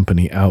this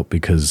company out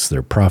because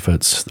their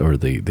profits, or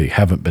they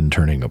haven't been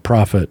turning a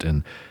profit,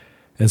 and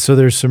so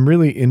there's some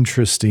really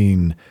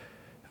interesting,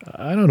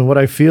 I don't know, what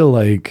I feel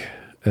like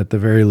at the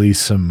very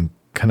least some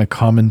kind of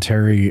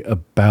commentary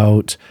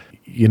about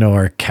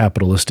our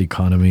capitalist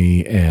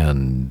economy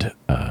and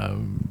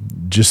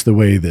just the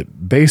way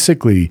that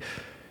basically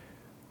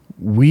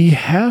we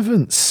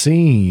haven't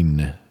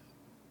seen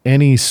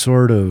any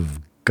sort of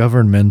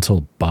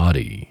governmental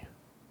body.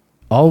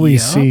 All we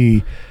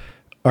see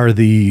are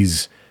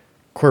these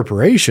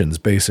corporations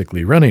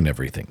basically running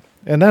everything.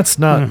 And that's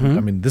not,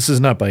 this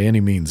is not by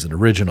any means an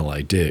original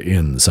idea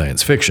in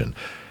science fiction.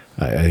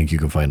 I think you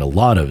can find a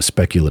lot of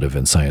speculative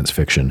in science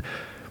fiction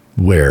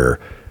where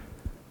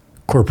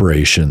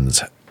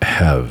corporations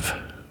have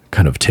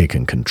kind of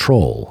taken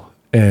control.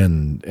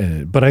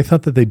 But I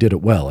thought that they did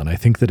it well. And I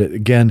think that,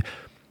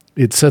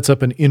 it sets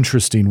up an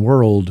interesting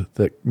world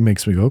that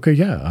makes me go, okay,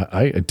 yeah,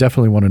 I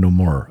definitely want to know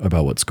more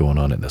about what's going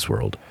on in this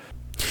world.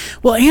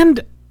 Well,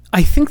 and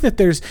I think that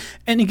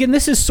and again,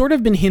 this has sort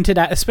of been hinted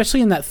at,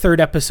 especially in that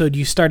third episode,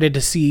 you started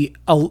to see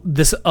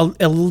this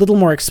a little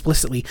more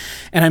explicitly.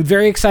 And I'm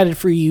very excited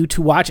for you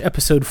to watch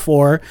episode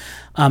 4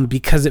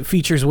 because it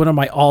features one of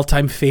my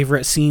all-time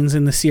favorite scenes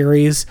in the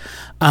series.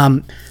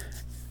 A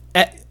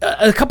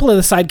couple of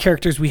the side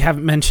characters we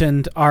haven't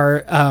mentioned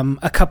are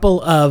a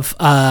couple of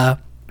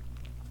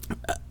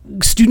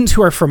students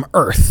who are from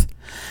Earth,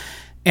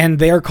 and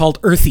they are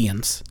called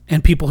Earthians,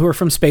 and people who are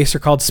from space are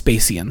called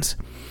Spacians.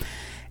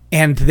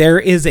 And there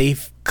is a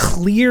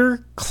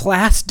clear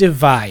class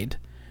divide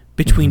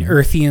between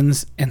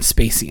Earthians and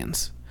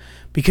Spacians,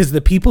 because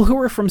the people who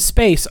are from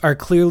space are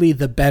clearly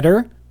the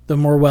better, the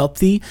more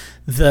wealthy,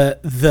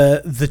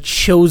 the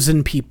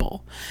chosen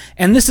people.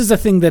 And this is a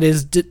thing that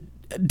is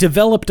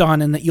developed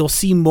on, and that you'll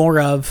see more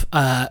of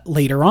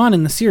later on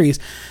in the series.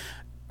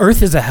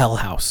 Earth is a hell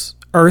house.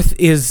 Earth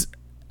is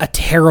a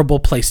terrible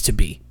place to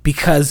be,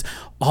 because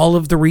all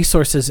of the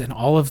resources and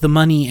all of the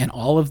money and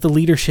all of the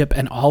leadership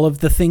and all of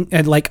the thing,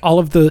 and like all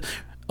of the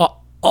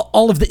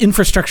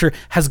infrastructure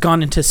has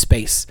gone into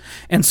space.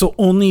 And so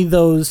only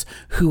those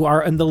who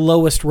are in the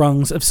lowest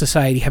rungs of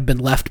society have been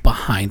left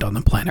behind on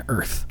the planet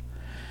Earth.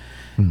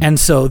 And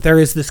so there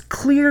is this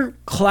clear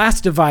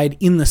class divide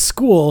in the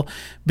school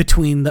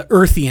between the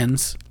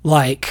Earthians,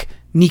 like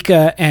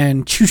Nika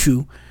and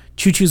Choo-Choo.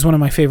 Choo-Choo is one of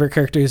my favorite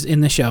characters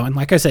in the show. And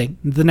like I say,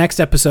 the next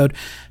episode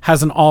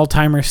has an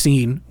all-timer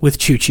scene with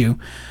Choo-Choo.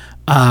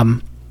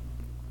 And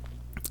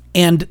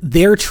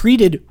they're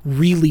treated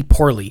really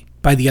poorly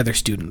by the other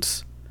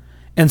students.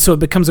 And so it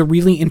becomes a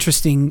really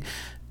interesting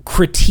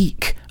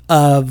critique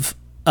of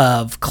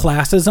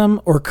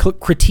classism, or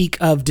critique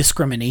of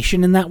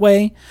discrimination in that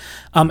way,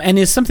 and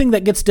is something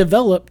that gets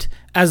developed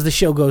as the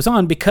show goes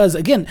on, because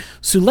again,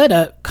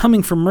 Suletta,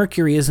 coming from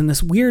Mercury, is in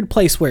this weird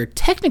place where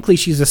technically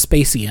she's a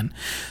Spacian,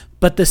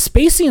 but the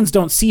Spacians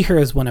don't see her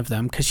as one of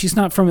them because she's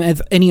not from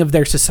any of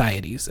their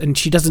societies, and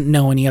she doesn't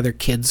know any other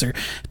kids or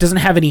doesn't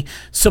have any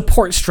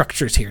support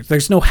structures here.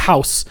 There's no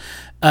house,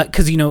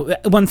 because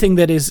one thing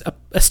that is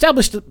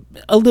established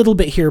a little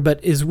bit here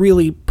but is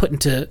really put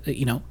into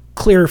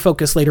clearer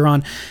focus later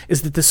on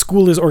is that the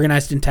school is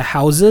organized into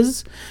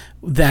houses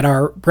that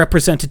are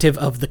representative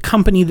of the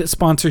company that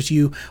sponsors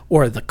you,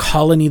 or the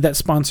colony that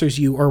sponsors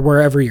you, or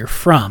wherever you're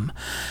from.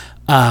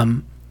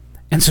 And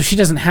so she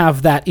doesn't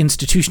have that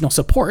institutional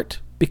support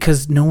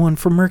because no one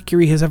from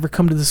Mercury has ever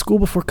come to the school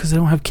before, because they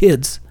don't have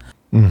kids.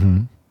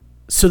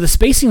 So the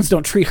Spacians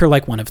don't treat her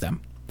like one of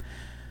them.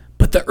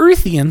 But the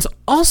Earthians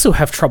also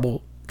have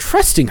trouble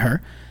trusting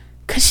her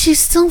because she's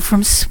still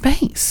from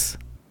space.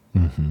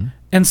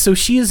 And so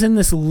she is in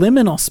this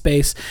liminal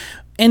space,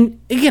 and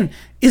again,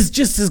 is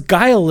just as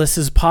guileless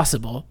as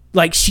possible.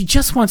 Like, she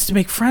just wants to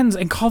make friends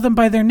and call them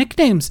by their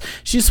nicknames.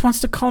 She just wants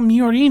to call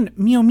Miorin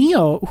Mio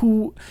Mio,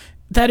 who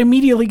that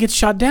immediately gets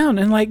shot down,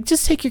 and like,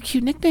 just take your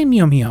cute nickname,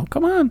 Mio Mio.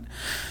 Come on.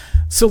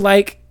 So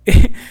like,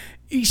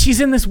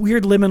 she's in this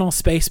weird liminal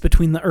space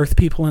between the Earth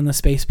people and the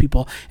space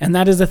people, and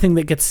that is a thing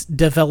that gets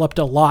developed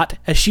a lot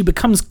as she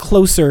becomes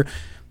closer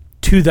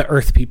to the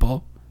Earth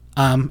people.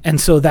 And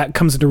so that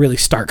comes into really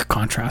stark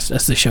contrast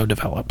as the show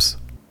develops.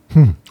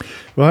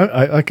 Well,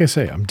 like I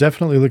say, I'm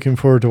definitely looking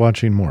forward to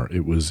watching more.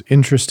 It was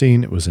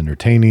interesting. It was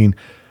entertaining.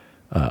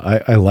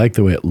 I like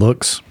the way it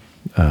looks.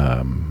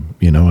 I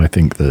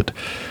think that,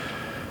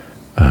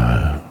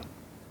 I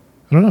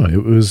don't know,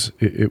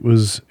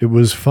 it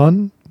was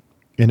fun,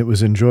 and it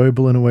was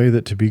enjoyable in a way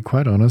that, to be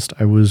quite honest,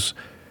 I was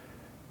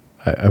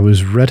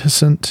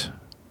reticent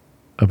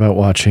about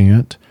watching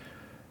it,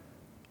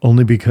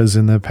 only because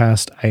in the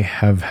past I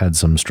have had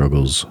some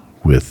struggles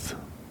with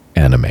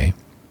anime,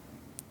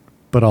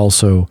 but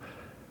also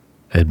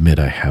admit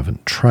I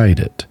haven't tried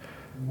it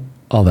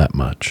all that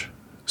much.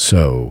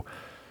 So,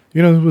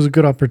 it was a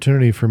good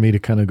opportunity for me to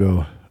kind of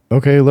go,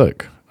 okay,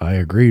 look, I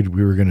agreed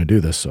we were going to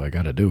do this, so I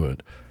got to do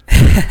it.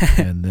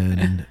 And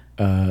then,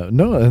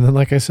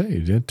 like I say,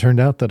 it turned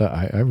out that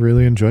I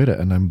really enjoyed it,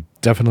 and I'm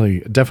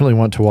definitely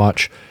want to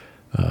watch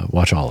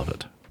all of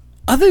it.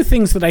 Other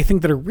things that I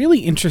think that are really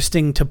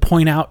interesting to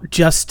point out,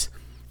 just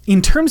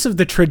in terms of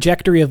the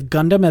trajectory of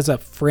Gundam as a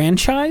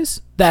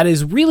franchise, that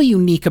is really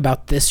unique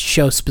about this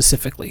show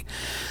specifically.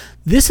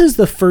 This is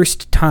the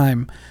first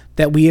time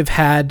that we have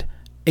had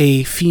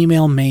a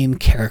female main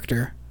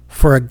character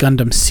for a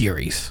Gundam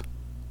series.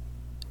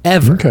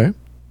 Ever. Okay.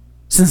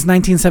 Since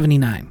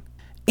 1979.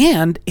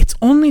 And it's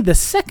only the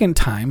second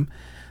time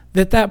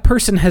that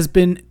person has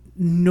been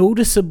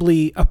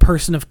noticeably a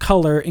person of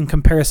color in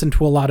comparison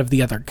to a lot of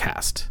the other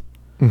cast.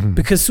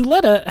 Because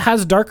Suletta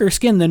has darker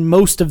skin than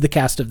most of the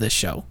cast of this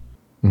show.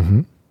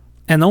 And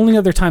the only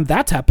other time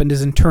that's happened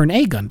is in Turn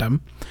A Gundam,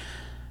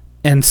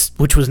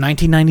 which was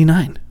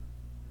 1999.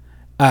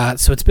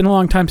 So it's been a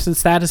long time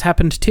since that has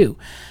happened too.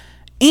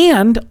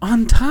 And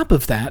on top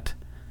of that,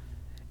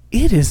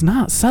 it is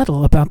not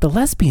subtle about the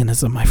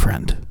lesbianism, my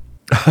friend.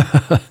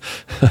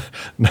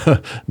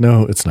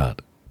 No, it's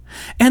not.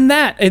 And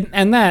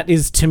that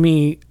is, to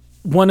me,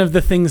 one of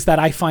the things that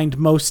I find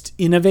most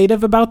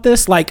innovative about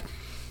this. Like,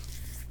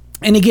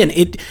 and again,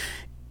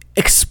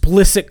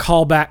 explicit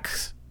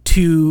callbacks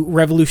to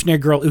Revolutionary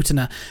Girl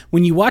Utena.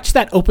 When you watch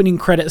that opening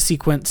credit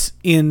sequence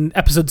in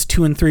episodes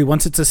 2 and 3,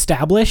 once it's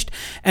established,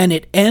 and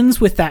it ends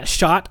with that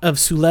shot of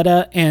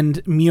Suletta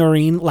and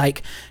Miorin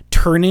like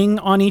turning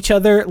on each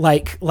other,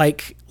 like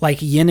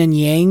yin and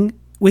yang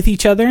with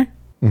each other.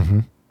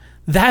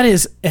 That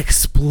is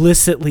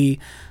explicitly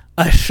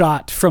a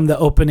shot from the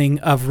opening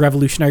of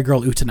Revolutionary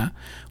Girl Utena,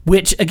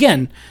 which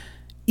again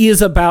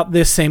is about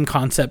this same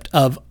concept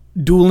of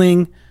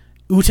dueling.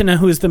 Utena,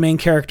 who is the main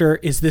character,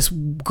 is this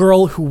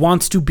girl who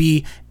wants to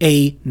be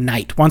a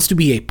knight, wants to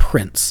be a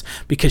prince,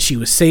 because she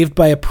was saved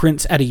by a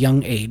prince at a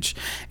young age.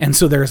 And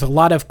so there's a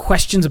lot of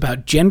questions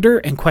about gender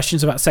and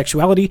questions about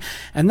sexuality,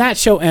 and that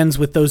show ends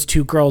with those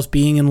two girls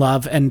being in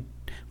love, and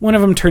one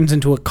of them turns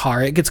into a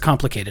car. It gets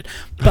complicated.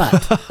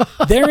 But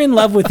they're in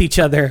love with each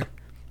other.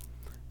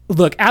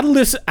 Look,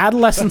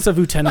 Adolescence of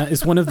Utena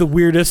is one of the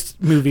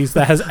weirdest movies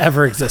that has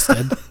ever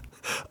existed.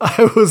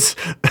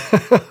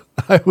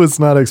 I was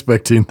not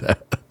expecting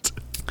that.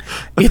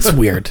 It's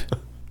weird.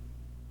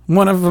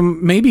 One of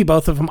them, maybe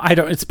both of them.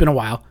 It's been a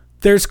while.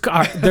 There's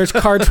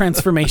car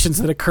transformations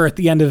that occur at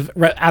the end of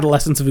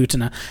Adolescence of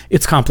Utena.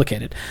 It's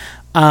complicated.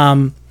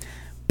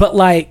 But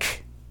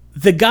like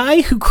the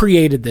guy who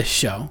created this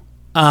show,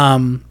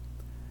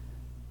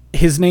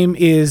 his name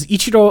is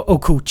Ichiro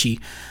Okuchi,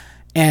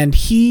 and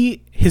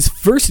his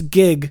first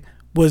gig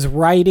was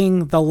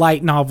writing the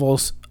light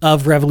novels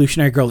of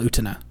Revolutionary Girl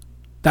Utena.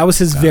 That was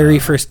his very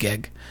first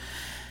gig.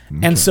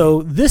 Okay. And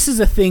so this is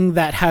a thing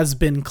that has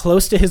been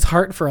close to his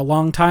heart for a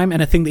long time,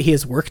 and a thing that he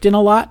has worked in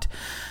a lot.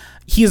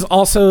 He is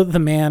also the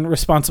man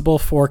responsible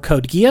for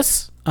Code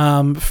Geass.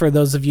 For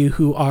those of you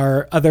who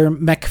are other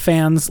mech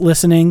fans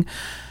listening,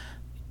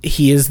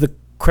 he is the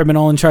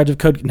criminal in charge of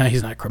Code... No,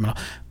 he's not a criminal.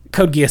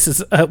 Code Geass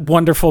is a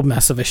wonderful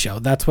mess of a show.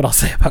 That's what I'll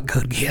say about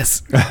Code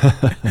Geass.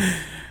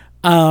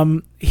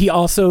 He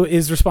also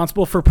is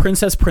responsible for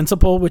Princess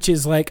Principal, which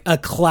is like a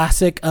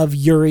classic of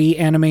Yuri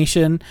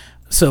animation.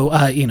 So,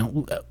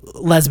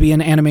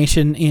 lesbian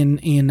animation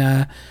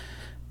in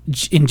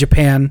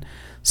Japan.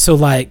 So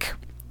like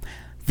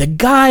the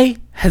guy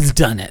has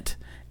done it.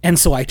 And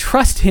so I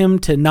trust him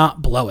to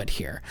not blow it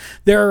here.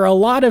 There are a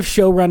lot of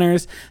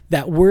showrunners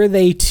that were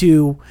they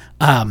to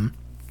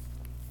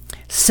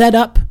set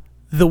up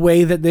the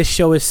way that this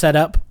show is set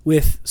up,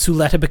 with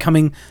Suletta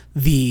becoming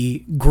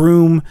the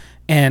groom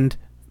and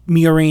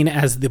Miorine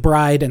as the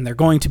bride, and they're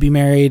going to be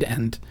married,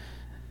 and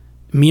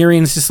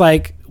Miorine's just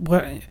like,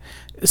 what?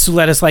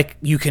 Suletta's like,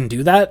 you can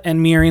do that?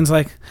 And Miorine's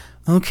like,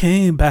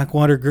 okay,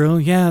 backwater girl,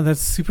 yeah,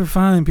 that's super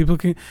fine.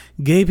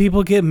 Gay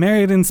people get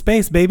married in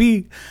space,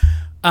 baby.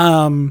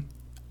 I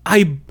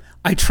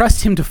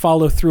trust him to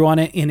follow through on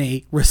it in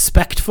a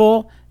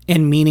respectful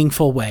and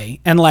meaningful way.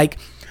 And like,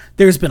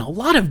 there's been a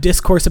lot of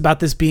discourse about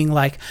this being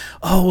like,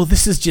 oh, well,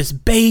 this is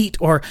just bait,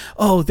 or,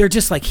 oh, they're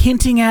just like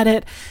hinting at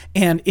it.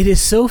 And it is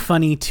so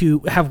funny to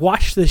have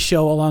watched this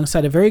show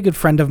alongside a very good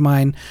friend of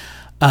mine,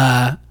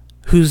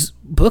 whose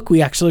book we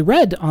actually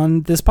read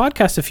on this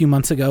podcast a few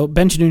months ago,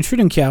 Benjamin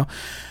Shudenkiao,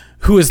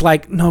 who is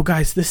like, no,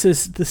 guys,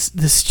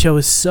 this show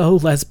is so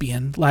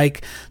lesbian.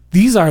 Like,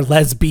 these are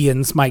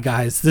lesbians, my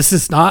guys. This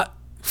is not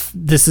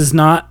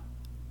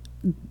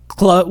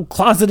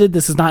closeted.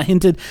 This is not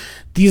hinted.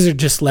 These are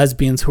just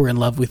lesbians who are in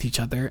love with each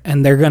other,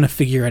 and they're going to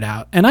figure it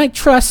out. And I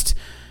trust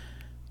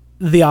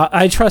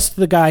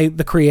the guy,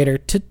 the creator,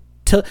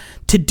 to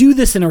do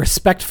this in a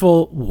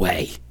respectful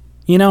way,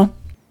 you know?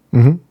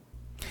 Mm-hmm.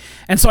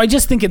 And so I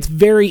just think it's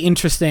very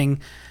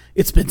interesting.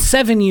 It's been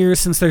 7 years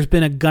since there's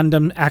been a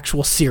Gundam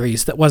actual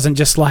series that wasn't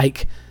just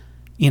like,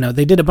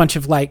 they did a bunch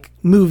of like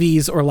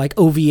movies or like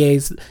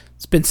OVAs.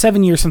 It's been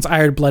 7 years since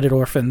Iron Blooded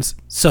Orphans.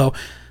 So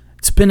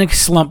it's been a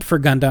slump for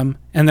Gundam.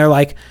 And they're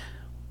like,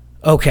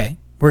 okay,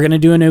 we're going to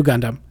do a new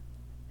Gundam.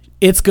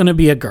 It's going to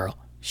be a girl.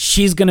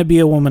 She's going to be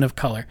a woman of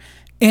color.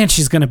 And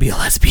she's going to be a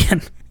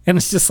lesbian. And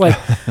it's just like,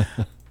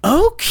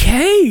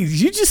 okay,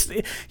 you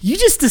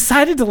just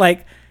decided to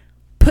like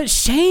put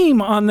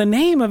shame on the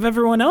name of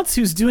everyone else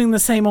who's doing the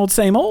same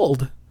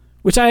old,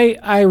 which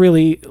I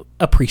really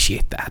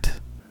appreciate that.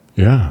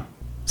 Yeah.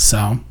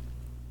 So,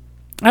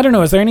 I don't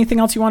know. Is there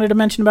anything else you wanted to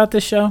mention about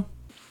this show?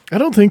 I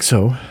don't think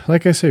so.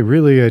 Like I say,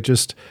 really,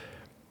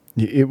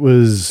 it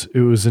was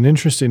an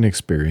interesting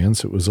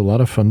experience. It was a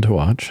lot of fun to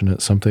watch, and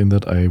it's something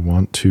that I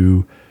want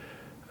to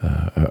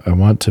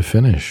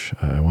finish.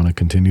 I want to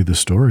continue the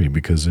story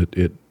because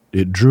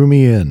it drew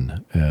me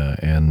in,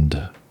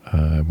 and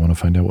I want to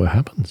find out what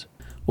happens.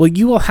 Well,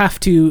 you will have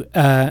to,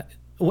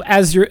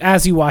 as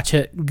you watch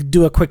it,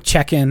 do a quick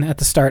check-in at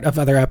the start of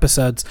other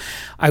episodes.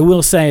 I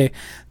will say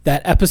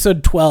that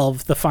episode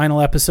 12, the final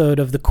episode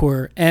of the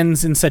Cour,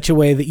 ends in such a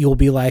way that you'll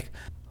be like,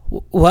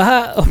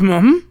 what?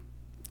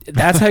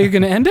 That's how you're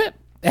going to end it?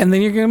 And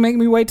then you're going to make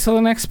me wait till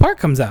the next part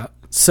comes out.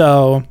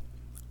 So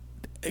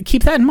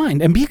keep that in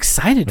mind and be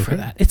excited for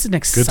that. It's an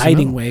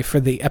exciting way for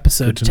the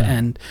episode to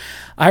end.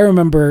 I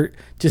remember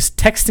just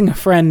texting a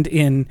friend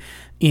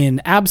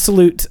in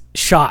absolute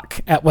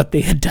shock at what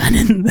they had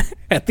done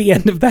at the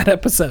end of that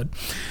episode.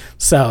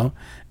 So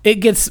it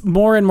gets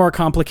more and more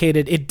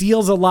complicated. It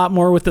deals a lot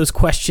more with those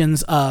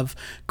questions of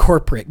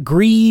corporate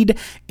greed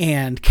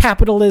and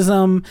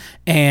capitalism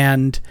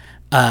and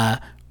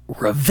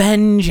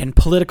revenge and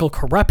political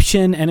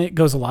corruption, and it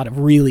goes a lot of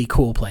really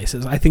cool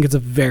places. I think it's a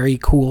very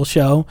cool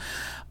show.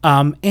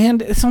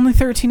 And it's only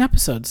 13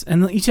 episodes,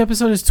 and each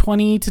episode is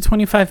 20 to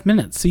 25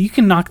 minutes, so you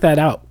can knock that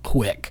out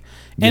quick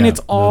And it's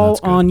all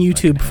on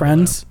YouTube,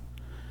 friends.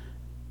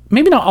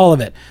 Maybe not all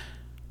of it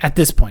at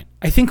this point.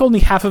 I think only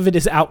half of it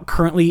is out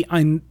currently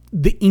on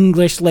the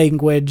English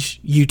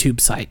language YouTube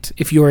site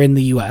if you're in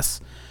the US.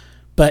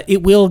 But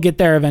it will get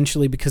there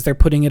eventually because they're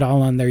putting it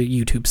all on their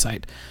YouTube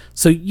site.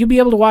 So you'll be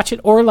able to watch it.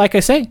 Or like I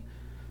say,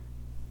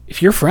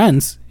 if you're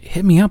friends,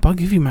 hit me up. I'll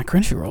give you my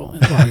Crunchyroll.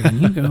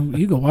 And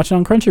you go watch it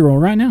on Crunchyroll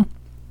right now.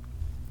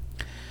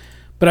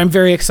 But I'm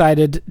very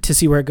excited to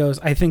see where it goes.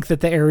 I think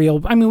that the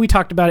aerial, I mean, we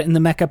talked about it in the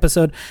mech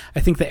episode. I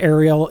think the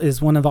aerial is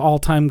one of the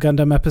all-time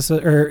Gundam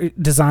episode or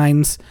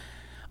designs.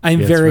 I'm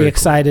very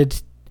excited.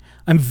 Cool.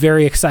 I'm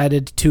very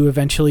excited to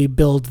eventually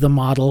build the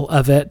model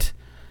of it.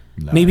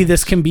 Nice. Maybe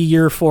this can be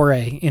your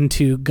foray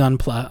into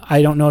Gunpla.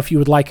 I don't know if you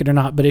would like it or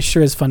not, but it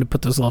sure is fun to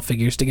put those little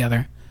figures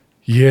together.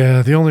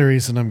 Yeah, the only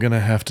reason I'm going to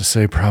have to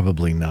say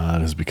probably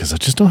not is because I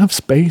just don't have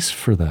space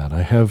for that.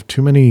 I have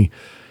too many,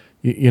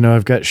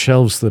 I've got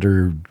shelves that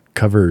are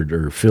covered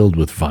or filled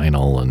with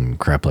vinyl and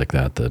crap like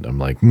that I'm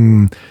like,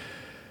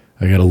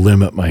 I got to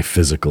limit my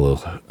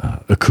physical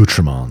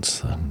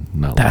accoutrements.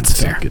 Not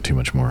That's fair. Get too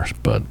much more,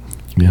 but,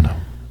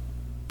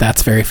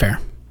 That's very fair.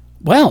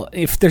 Well,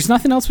 if there's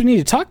nothing else we need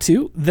to talk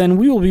to, then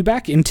we will be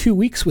back in 2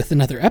 weeks with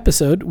another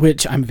episode,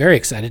 which I'm very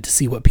excited to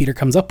see what Peter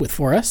comes up with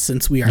for us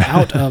since we are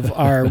out of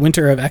our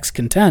winter of X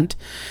content.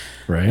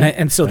 Right.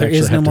 And so there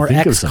is no more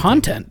X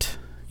content.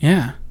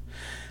 Yeah.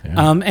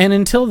 And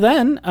until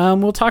then,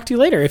 we'll talk to you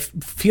later.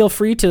 Feel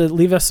free to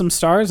leave us some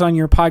stars on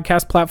your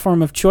podcast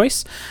platform of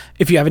choice.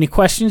 If you have any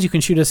questions, you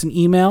can shoot us an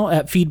email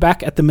at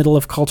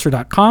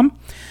feedback@themiddleofculture.com.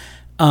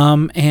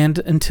 And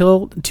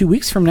until 2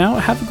 weeks from now,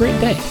 have a great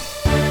day.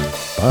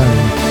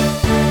 Bye.